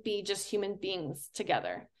aside and be just human beings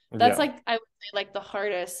together. That's yeah. like, I would say, like the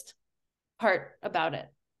hardest part about it.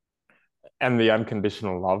 And the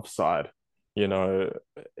unconditional love side, you know,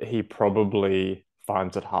 he probably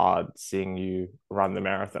finds it hard seeing you run the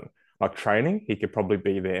marathon. Like training, he could probably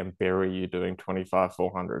be there and bury you doing 25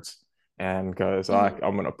 400s and goes, Mm-hmm.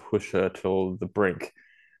 I'm going to push her till the brink.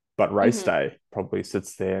 But race Mm-hmm. day probably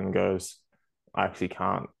sits there and goes, I actually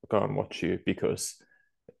can't go and watch you because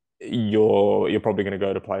you're probably going to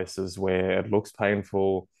go to places where it looks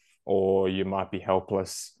painful or you might be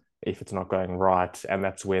helpless if it's not going right. And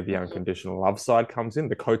that's where the Mm-hmm. unconditional love side comes in.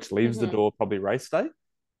 The coach leaves the Mm-hmm. door probably race day,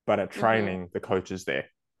 but at Mm-hmm. training, the coach is there.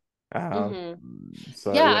 Um, Mm-hmm.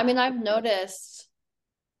 so Yeah, yeah, I mean, I've noticed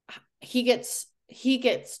he gets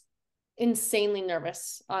insanely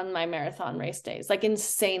nervous on my marathon race days, like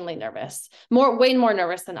insanely nervous, way more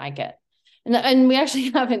nervous than I get. And we actually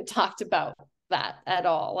haven't talked about that at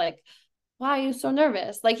all. Like, why are you so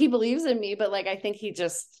nervous? Like he believes in me, but like I think he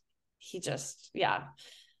just yeah.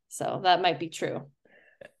 So that might be true.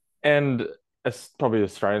 and it's probably a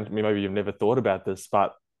strange. I mean, maybe you've never thought about this,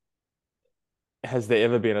 but has there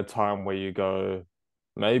ever been a time where you go,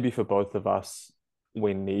 maybe for both of us,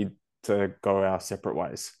 we need to go our separate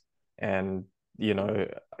ways. And, you know,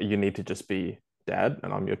 you need to just be dad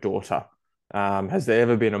and I'm your daughter. Has there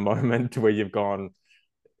ever been a moment where you've gone,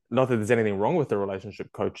 not that there's anything wrong with the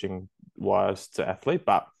relationship coaching wise to athlete,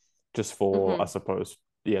 but just for, I suppose,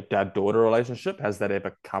 yeah, dad-daughter relationship, has that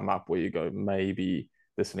ever come up where you go, maybe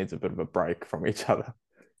this needs a bit of a break from each other?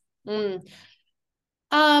 Mm.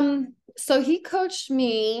 So he coached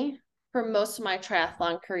me for most of my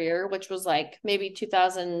triathlon career, which was like maybe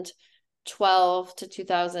 2012 to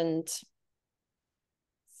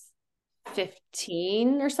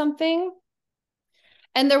 2015 or something.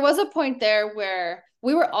 And there was a point there where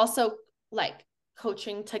we were also like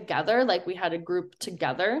coaching together, like we had a group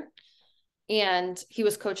together, and he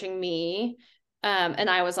was coaching me. And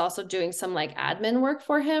I was also doing some like admin work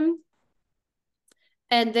for him.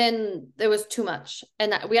 And then it was too much.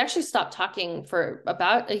 And we actually stopped talking for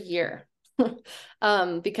about a year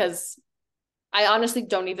because I honestly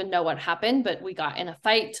don't even know what happened, but we got in a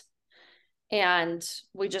fight and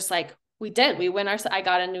we just like, we went I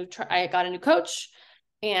got a new coach,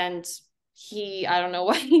 and I don't know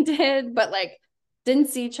what he did, but like didn't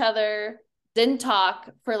see each other, didn't talk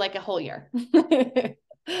for like a whole year. He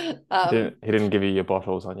didn't give you your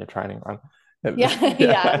bottles on your training run.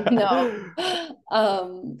 Yeah, no.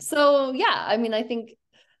 So yeah, I mean, I think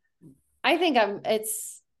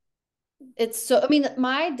it's so, I mean,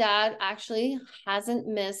 my dad actually hasn't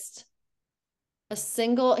missed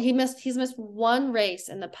he's missed one race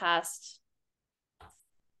in the past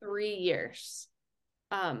 3 years.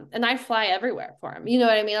 And I fly everywhere for him. You know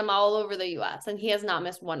what I mean? I'm all over the US and he has not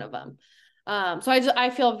missed one of them. So I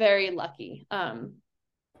feel very lucky.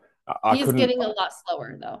 He's getting a lot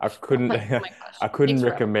slower though. I couldn't Oh my gosh. I couldn't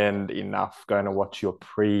recommend enough going to watch your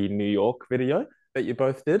pre-New York video that you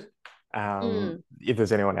both did. If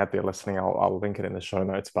there's anyone out there listening, I'll link it in the show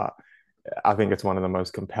notes. But I think it's one of the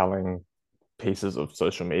most compelling pieces of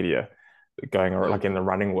social media going around, like in the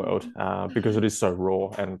running world, because it is so raw,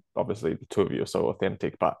 and obviously the two of you are so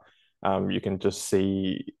authentic. But you can just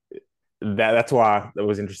see that. That's why it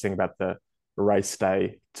was interesting about the race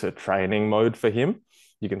day to training mode for him.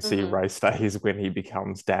 You can see race days when he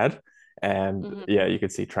becomes dad. And yeah, you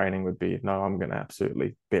could see training would be, no, I'm going to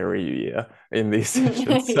absolutely bury you here in these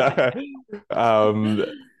sessions. So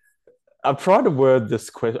I've tried to word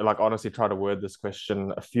this question, like honestly, try to word this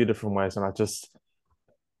question a few different ways. And I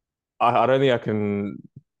don't think I can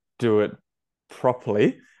do it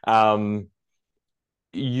properly.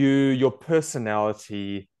 Your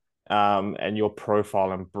personality, and your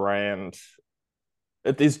profile and brand,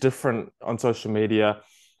 it is different on social media.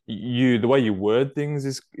 The way you word things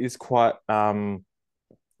is quite, I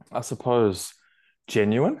suppose,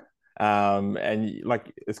 genuine. And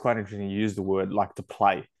like it's quite interesting. You use the word like to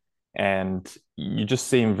play, and you just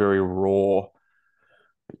seem very raw.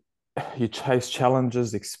 You chase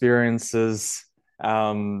challenges, experiences.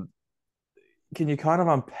 Um, can you kind of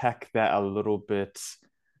unpack that a little bit,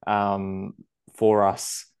 for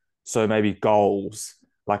us? So maybe goals.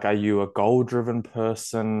 Like, are you a goal-driven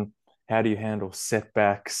person? How do you handle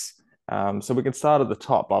setbacks? So we can start at the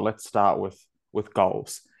top, but let's start with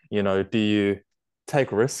goals. You know, do you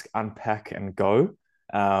take risk, unpack, and go?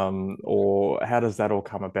 Or how does that all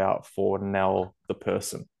come about for Nell, the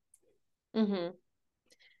person? Mm-hmm.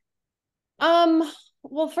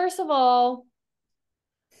 Well, first of all,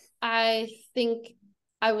 I think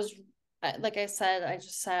I was, like I said, I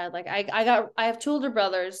just said, like, I have two older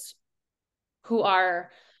brothers who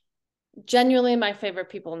are genuinely my favorite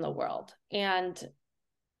people in the world. And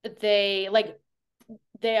they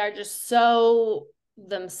are just so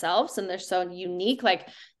themselves and they're so unique. Like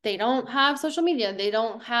they don't have social media. They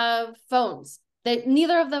don't have phones.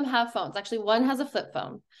 Neither of them have phones. Actually, one has a flip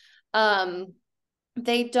phone.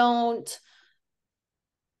 They don't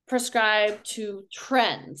prescribe to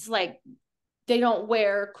trends. Like they don't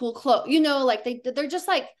wear cool clothes, like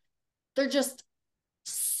they're just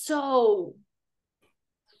so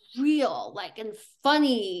real, like, and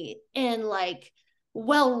funny and like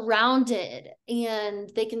well-rounded,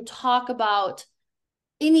 and they can talk about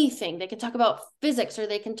anything. They can talk about physics, or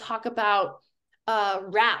they can talk about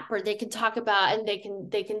rap, or they can talk about, and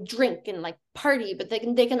they can drink and like party, but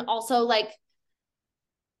they can also like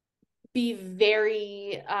be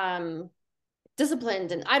very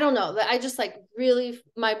disciplined. And I don't know, I just like really,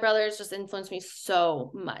 my brothers just influenced me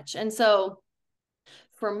so much. And so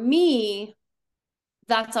for me,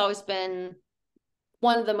 that's always been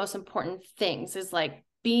one of the most important things, is like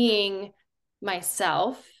being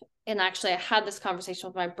myself. And actually I had this conversation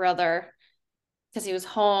with my brother because he was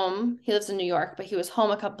home. He lives in New York, but he was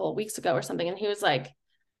home a couple of weeks ago or something. And he was like,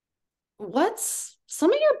 what's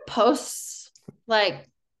some of your posts like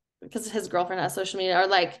because his girlfriend has social media, are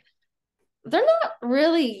like, they're not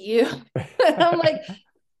really you. And I'm like,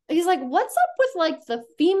 he's like, what's up with like the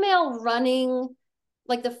female running,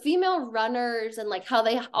 like the female runners, and like how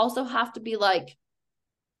they also have to be like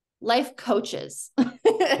life coaches.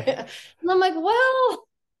 And I'm like, well,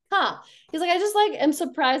 huh. He's like, I just like am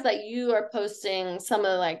surprised that you are posting some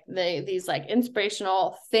of like these like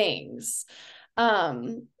inspirational things.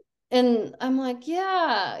 Um, and I'm like,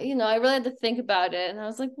 yeah, I really had to think about it. And I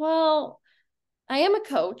was like, well, I am a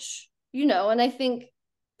coach, and I think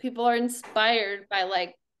people are inspired by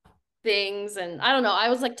like things. And I don't know. I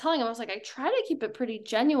was like telling him, I was like, I try to keep it pretty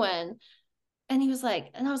genuine. And he was like,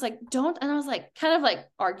 and I was like, don't. And I was like, kind of like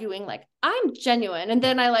arguing, like, I'm genuine. And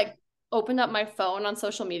then I like opened up my phone on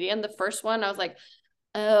social media. And the first one, I was like,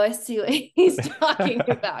 oh, I see what he's talking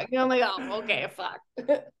about. I'm like, oh, okay, fuck.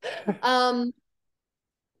 um,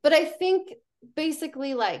 but I think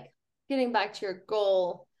basically, like, getting back to your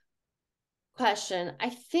goal question, I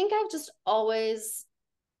think I'm just always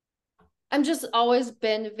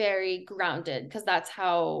been very grounded, because that's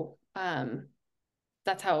how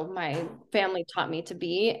my family taught me to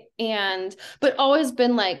be. But always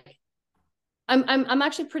been like, I'm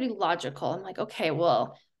actually pretty logical. I'm like, okay,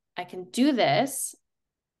 well, I can do this.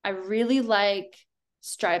 I really like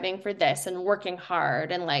striving for this and working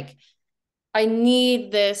hard, and like I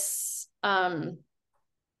need this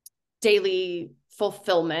daily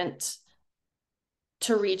fulfillment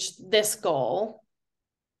to reach this goal.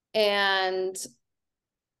 And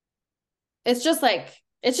it's just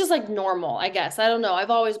like normal, I guess. I don't know. I've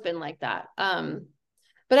always been like that.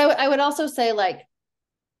 But I would also say, like,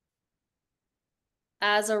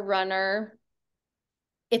 as a runner,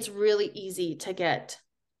 it's really easy to get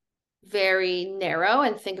very narrow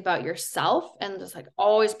and think about yourself, and just like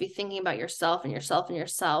always be thinking about yourself and yourself and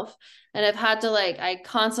yourself. And I've had to, like, I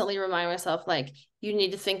constantly remind myself, like, you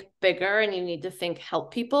need to think bigger and you need to think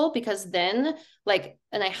help people, because then, like,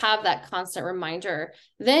 and I have that constant reminder,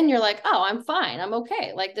 then you're like, oh, I'm fine, I'm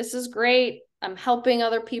okay, like, this is great, I'm helping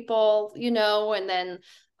other people, and then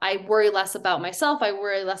I worry less about myself, I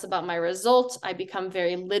worry less about my results, I become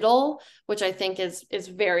very little, which I think is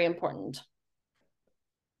very important.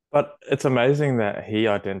 But it's amazing that he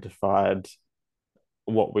identified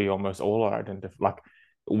what we almost all are identifying. Like,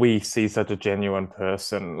 we see such a genuine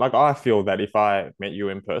person. Like, I feel that if I met you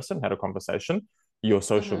in person, had a conversation, your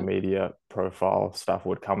social Mm-hmm. media profile stuff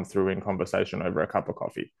would come through in conversation over a cup of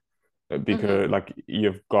coffee, because Mm-hmm. like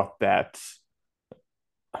you've got that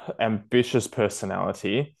ambitious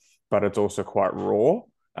personality, but it's also quite raw.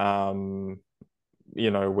 Um,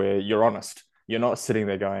 where you're honest. You're not sitting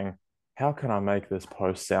there going, how can I make this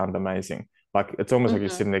post sound amazing? Like, it's almost like you're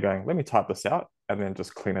Mm-hmm. sitting there going, let me type this out and then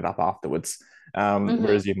just clean it up afterwards. Mm-hmm.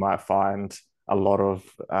 Whereas you might find a lot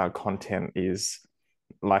of content is,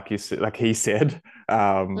 like you said, like he said,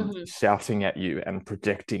 Mm-hmm. shouting at you and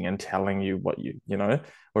projecting and telling you what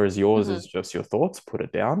whereas yours Mm-hmm. is just your thoughts, put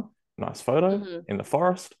it down, nice photo Mm-hmm. in the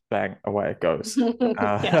forest, bang, away it goes.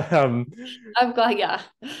 Yeah. Um, I'm glad. Yeah.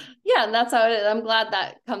 Yeah. And that's how it is. I'm glad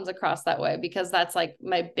that comes across that way, because that's like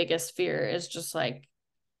my biggest fear, is just like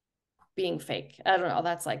being fake. I don't know.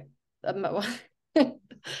 That's like,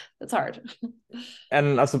 it's hard.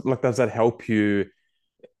 and like, does that help you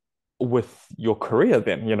with your career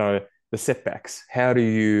then? The setbacks. How do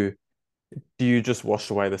you just wash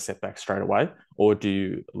away the setbacks straight away, or do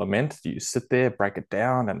you lament? Do you sit there, break it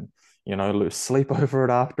down, and lose sleep over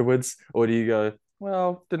it afterwards, or do you go,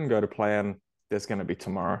 well, didn't go to plan. There's going to be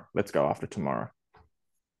tomorrow. Let's go after tomorrow.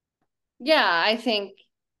 Yeah. I think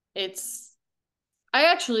it's, I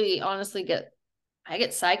actually honestly I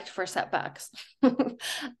get psyched for setbacks.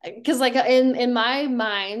 Because like in my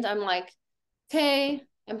mind, I'm like, okay,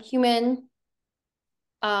 I'm human.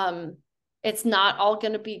 Um, it's not all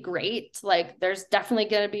going to be great. Like, there's definitely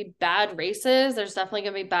going to be bad races. There's definitely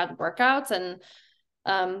going to be bad workouts, and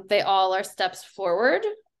they all are steps forward.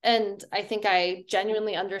 And I think I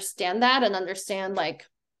genuinely understand that, and understand like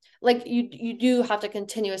you do have to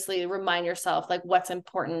continuously remind yourself like what's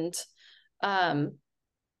important um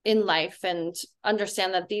in life, and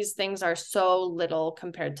understand that these things are so little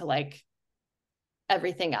compared to like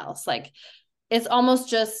everything else. Like, it's almost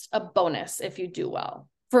just a bonus if you do well,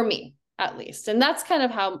 for me at least. And that's kind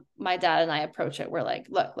of how my dad and I approach it. We're like,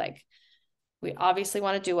 look, like, we obviously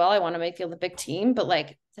want to do well. I want to make you the big team, but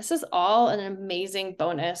like, this is all an amazing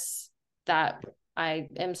bonus that I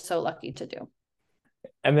am so lucky to do.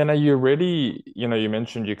 And then, are you ready? You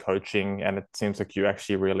mentioned your coaching, and it seems like you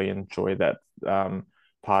actually really enjoy that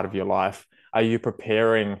part of your life. Are you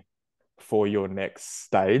preparing for your next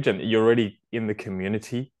stage, and you're already in the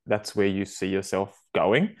community? That's where you see yourself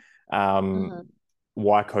going. Um, Mhm.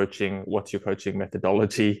 why coaching, what's your coaching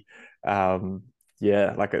methodology.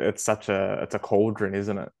 Yeah, like it's a cauldron,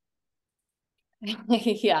 isn't it?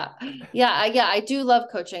 Yeah. Yeah, I do love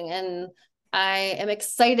coaching, and I am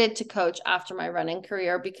excited to coach after my running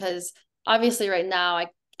career because obviously right now I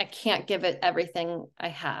can't give it everything I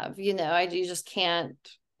have. You just can't,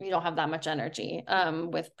 you don't have that much energy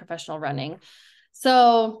with professional running.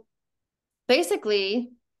 So basically,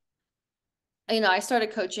 I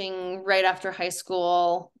started coaching right after high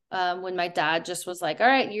school, when my dad just was like, all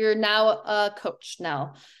right, you're now a coach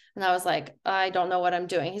now. And I was like, I don't know what I'm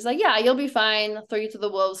doing. He's like, yeah, you'll be fine. I'll throw you to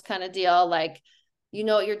the wolves kind of deal. Like, you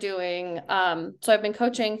know what you're doing. So I've been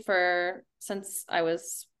coaching since I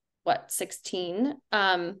was 16.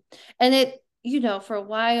 And for a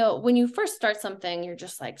while, when you first start something, you're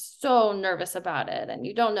just like so nervous about it and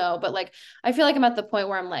you don't know. But like, I feel like I'm at the point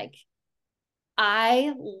where I'm like,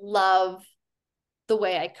 I love the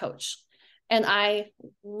way I coach. And I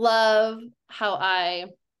love how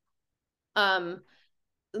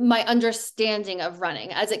my understanding of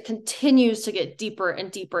running as it continues to get deeper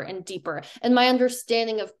and deeper and deeper, and my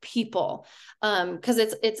understanding of people. Because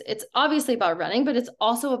it's obviously about running, but it's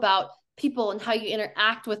also about people and how you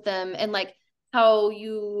interact with them, and like how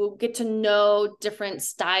you get to know different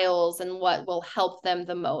styles and what will help them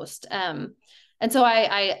the most. And so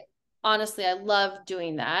I honestly, I love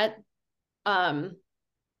doing that.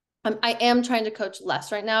 I am trying to coach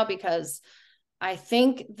less right now because I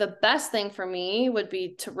think the best thing for me would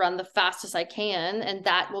be to run the fastest I can, and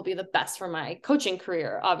that will be the best for my coaching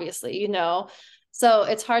career, obviously. So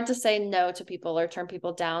it's hard to say no to people or turn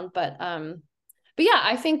people down, but yeah,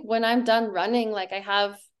 I think when I'm done running, like I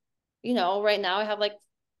have, right now I have like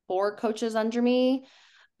 4 coaches under me,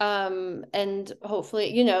 and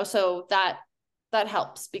hopefully, so that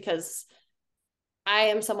helps because I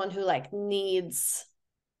am someone who like needs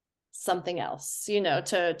something else,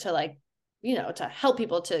 to like, to help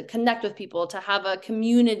people, to connect with people, to have a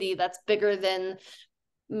community that's bigger than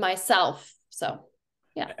myself. So,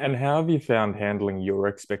 yeah. And how have you found handling your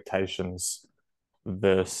expectations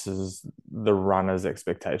versus the runner's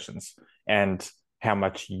expectations, and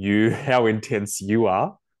how intense you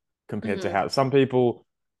are compared to Mm-hmm. how some people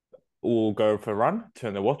will go for a run,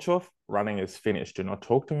 turn the watch off, running is finished. Do not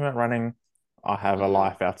talk to me about running. I have a Mm-hmm.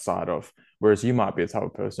 life outside of. Whereas you might be the type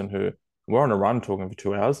of person who we're on a run talking for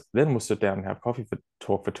 2 hours, then we'll sit down and have coffee for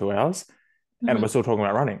talk for 2 hours, and we're Mm-hmm. still talking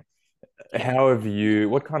about running. Yeah.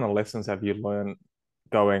 What kind of lessons have you learned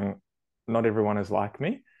going, not everyone is like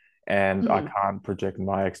me, and I Mm-hmm. can't project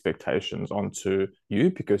my expectations onto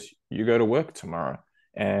you because you go to work tomorrow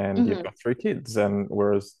and you've Mm-hmm. got 3 kids, and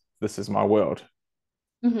whereas this is my world.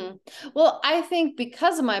 Mm-hmm. Well, I think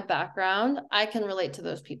because of my background, I can relate to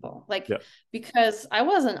those people. Like, Yeah. because I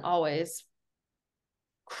wasn't always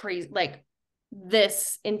crazy, like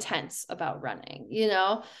this intense about running.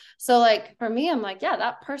 So like for me, I'm like, yeah,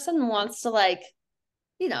 that person wants to like,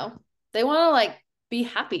 you know, they want to like be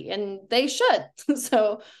happy, and they should.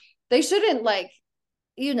 So they shouldn't like,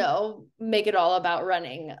 make it all about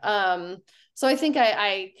running. So I think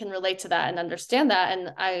I can relate to that and understand that.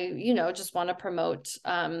 And I, just want to promote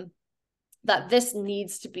that this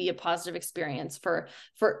needs to be a positive experience for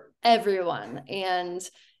everyone. And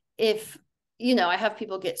if, I have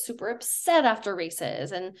people get super upset after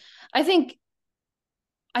races, and I think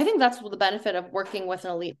that's the benefit of working with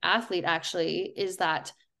an elite athlete actually, is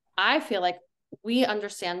that I feel like we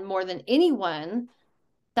understand more than anyone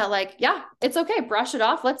that like, yeah, it's okay, brush it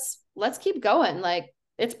off. Let's keep going. Like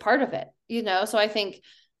it's part of it. So I think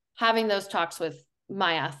having those talks with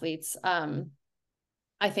my athletes,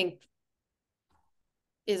 I think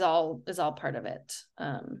is all part of it.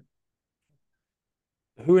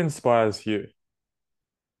 Who inspires you?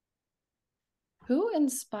 Who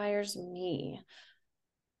inspires me?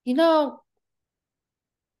 You know,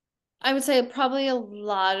 I would say probably a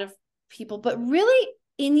lot of people, but really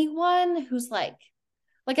anyone who's like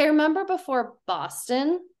I remember before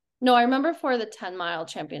Boston. No, I remember for the 10-mile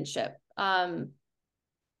championship.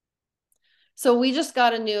 So we just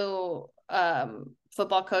got a new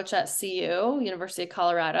football coach at CU, University of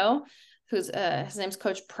Colorado, who's his name's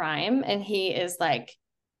Coach Prime, and he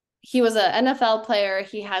was an NFL player.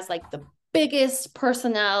 He has like the biggest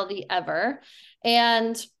personality ever,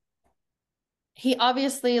 and he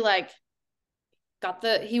obviously like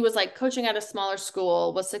he was like coaching at a smaller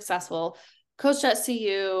school, was successful, coached at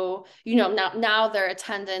CU. Now their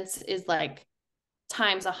attendance is like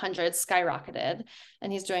times 100, skyrocketed,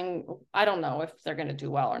 and he's doing, I don't know if they're going to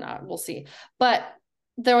do well or not, we'll see. But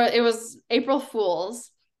it was April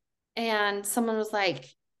Fools, and someone was like,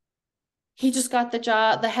 he just got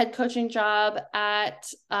the head coaching job at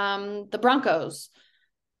the Broncos.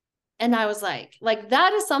 And I was like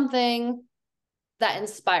that is something that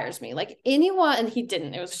inspires me. Like anyone, and he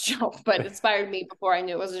didn't, it was a joke, but it inspired me before I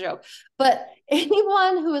knew it was a joke. But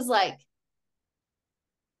anyone who is like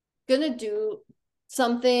gonna do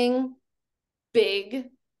something big,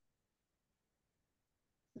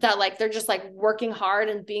 that like they're just like working hard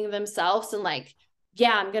and being themselves and like,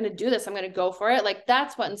 yeah, I'm gonna do this, I'm gonna go for it. Like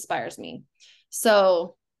that's what inspires me.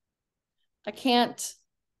 So I can't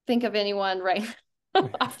think of anyone right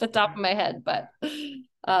off the top of my head, but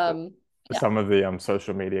yeah. Some of the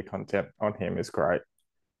social media content on him is great.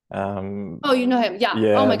 Oh, you know him. Yeah. Oh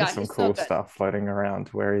Yeah, my there's God, some he's so cool good. stuff floating around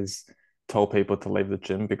where he's told people to leave the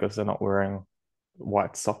gym because they're not wearing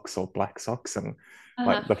white socks or black socks, and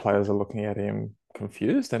like the Uh-huh. players are looking at him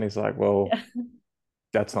confused, and he's like, "Well, Yeah.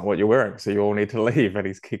 that's not what you're wearing, so you all need to leave." And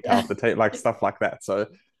he's kicked Yeah. half the team, like stuff like that. So,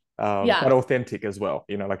 but Yeah. authentic as well.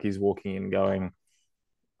 Like he's walking in going,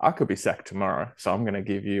 "I could be sacked tomorrow, so I'm going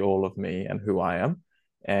to give you all of me and who I am,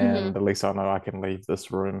 Mm-hmm. and at least I know I can leave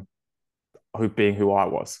this room being who I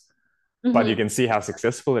was." But you Mm-hmm. can see how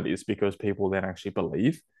successful it is because people then actually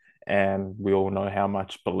believe, and we all know how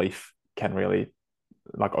much belief can really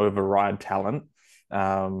like override talent.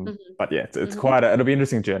 Mm-hmm. But yeah, it's Mm-hmm. quite it'll be an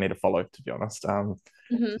interesting journey to follow, to be honest.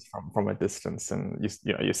 Mm-hmm. Just from a distance, and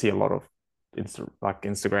you see a lot of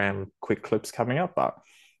Instagram quick clips coming up, but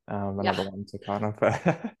Yeah. another one to kind of to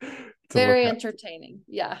look Very at. entertaining.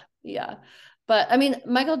 Yeah. Yeah. But I mean,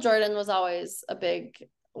 Michael Jordan was always a big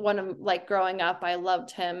one of like growing up. I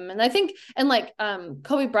loved him. And I think, and like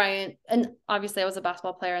Kobe Bryant, and obviously I was a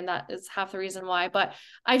basketball player, and that is half the reason why. But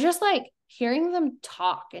I just like hearing them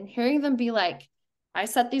talk and hearing them be like, I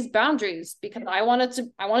set these boundaries because I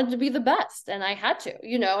wanted to be the best and I had to,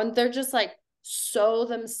 and they're just like so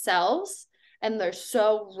themselves and they're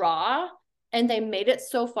so raw, and they made it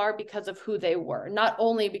so far because of who they were, not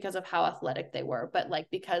only because of how athletic they were, but like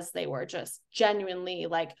because they were just genuinely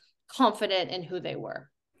like confident in who they were.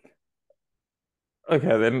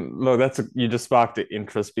 Okay, then look, you just sparked the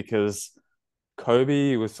interest because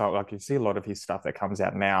Kobe was so, like you see a lot of his stuff that comes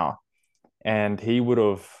out now, and he would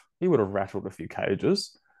have rattled a few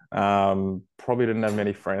cages. Probably didn't have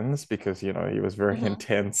many friends because he was very Mm-hmm.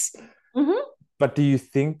 intense. Mm-hmm. But do you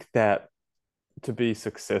think that to be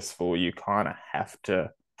successful, you kind of have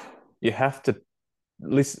to at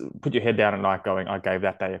least put your head down at night going, I gave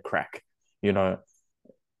that day a crack. You know,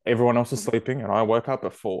 Everyone else is sleeping and I woke up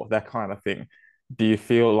at 4, that kind of thing. Do you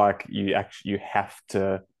feel like you have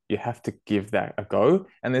to give that a go?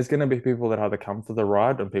 And there's going to be people that either come for the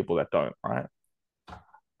ride and people that don't, right?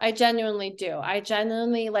 I genuinely do. I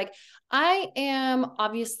am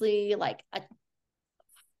obviously like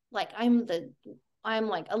I'm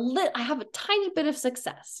like I have a tiny bit of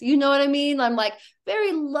success. You know what I mean? I'm like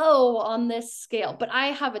very low on this scale, but I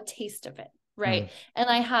have a taste of it, Mm. right? And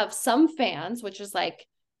I have some fans, which is like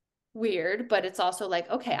weird, but it's also like,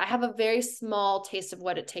 okay, I have a very small taste of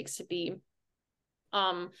what it takes to be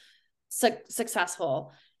um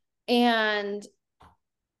successful. And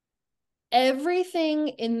everything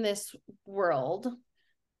in this world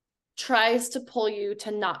tries to pull you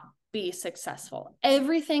to not be successful.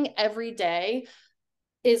 Everything every day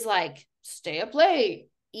is like stay up late,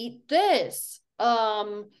 eat this,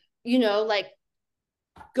 like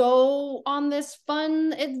go on this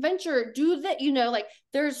fun adventure, do that, like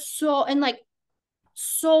there's so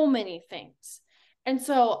many things. And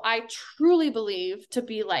so I truly believe to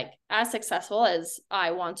be like as successful as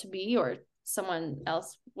I want to be or someone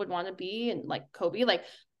else would want to be, and like Kobe, like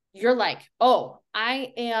you're like, oh,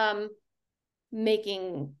 I am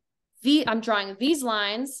making I'm drawing these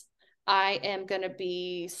lines. I am going to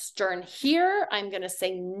be stern here. I'm going to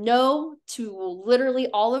say no to literally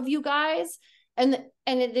all of you guys. And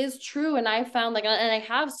it is true. And I found and I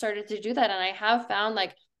have started to do that. And I have found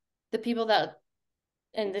like the people that,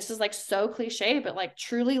 and this is like so cliche, but like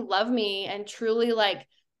truly love me and truly like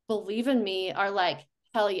believe in me are like,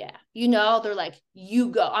 hell yeah. They're like, you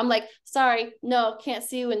go. I'm like, sorry, no, can't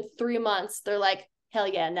see you in 3 months. They're like, hell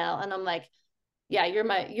yeah, Nell. And I'm like, yeah,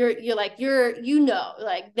 like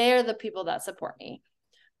they're the people that support me.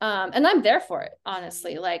 And I'm there for it,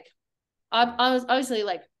 honestly. Like I was obviously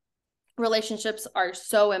like relationships are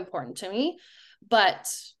so important to me,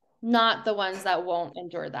 but not the ones that won't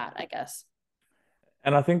endure that, I guess.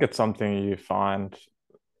 And I think it's something you find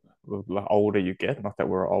the older you get, not that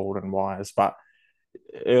we're old and wise, but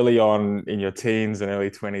early on in your teens and early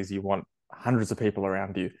 20s, you want hundreds of people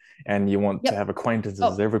around you and you want to Yep. have acquaintances.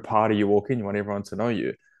 Oh, Every party you walk in, you want everyone to know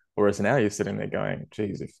you. Whereas now you're sitting there going,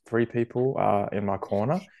 geez, if 3 people are in my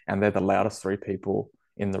corner and they're the loudest 3 people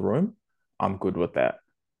in the room, I'm good with that,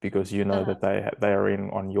 because you know Uh-huh. that they are in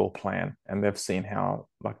on your plan and they've seen how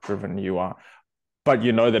like driven you are. But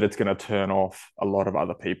you know that it's going to turn off a lot of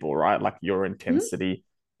other people, right? Like your Mhm. intensity.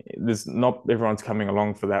 There's not everyone's coming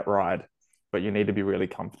along for that ride, but you need to be really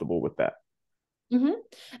comfortable with that.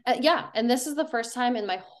 Mm-hmm. Yeah. And this is the first time in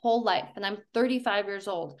my whole life, and I'm 35 years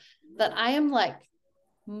old, that I am like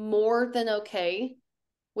more than okay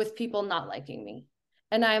with people not liking me.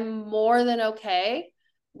 And I'm more than okay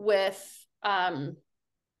with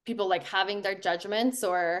people like having their judgments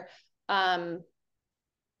or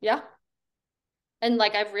yeah. And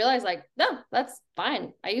like I've realized like, no, that's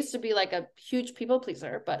fine. I used to be like a huge people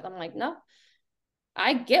pleaser, but I'm like, no,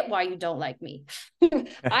 I get why you don't like me.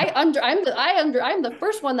 I'm the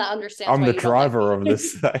first one that understands I'm why the you don't like driver me. of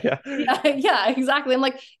this. Yeah. Yeah, exactly. I'm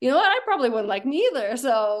like, you know what? I probably wouldn't like me either.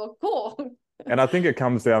 So cool. And I think it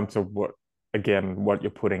comes down to what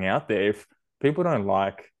you're putting out there. If people don't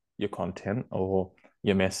like your content or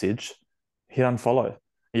your message, hit unfollow.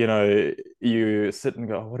 You know, you sit and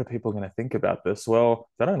go, oh, what are people going to think about this? Well,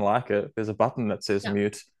 if they don't like it, there's a button that says Yeah,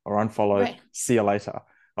 mute or unfollow. right. See you later.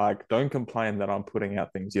 Like, don't complain that I'm putting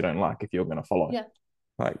out things you don't like if you're going to follow. Yeah.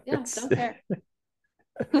 Like, Yeah. it's Don't care.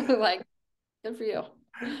 Like, good for you.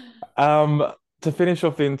 um to finish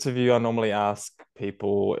off the interview, I normally ask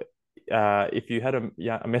people, if you had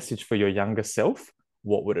a message for your younger self,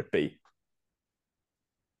 what would it be?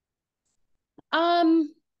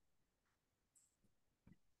 Um,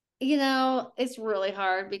 it's really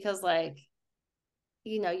hard because like,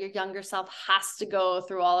 your younger self has to go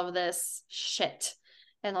through all of this shit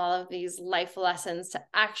and all of these life lessons to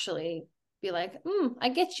actually be like, I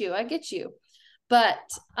get you, I get you. But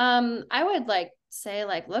I would like say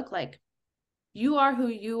like, look, like you are who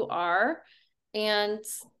you are, and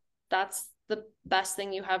that's the best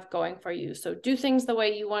thing you have going for you. So do things the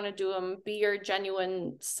way you want to do them, be your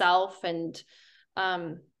genuine self, and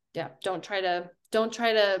yeah, don't try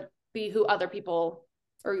to be who other people,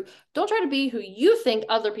 or don't try to be who you think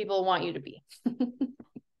other people want you to be.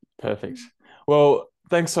 Perfect. Well,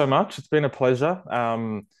 thanks so much. It's been a pleasure.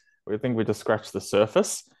 We think we just scratched the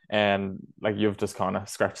surface, and like you've just kind of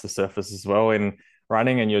scratched the surface as well in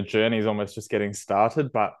running, and your journey is almost just getting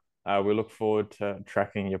started. But we look forward to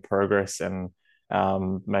tracking your progress, and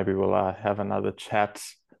maybe we'll have another chat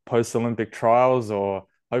post Olympic trials, or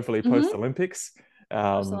hopefully post Mm-hmm. Olympics.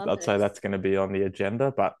 Post I'd say Olympics. that's going to be on the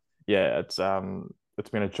agenda. But yeah, it's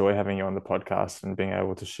been a joy having you on the podcast and being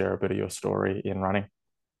able to share a bit of your story in running.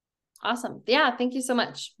 Awesome. Yeah, thank you so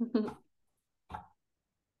much.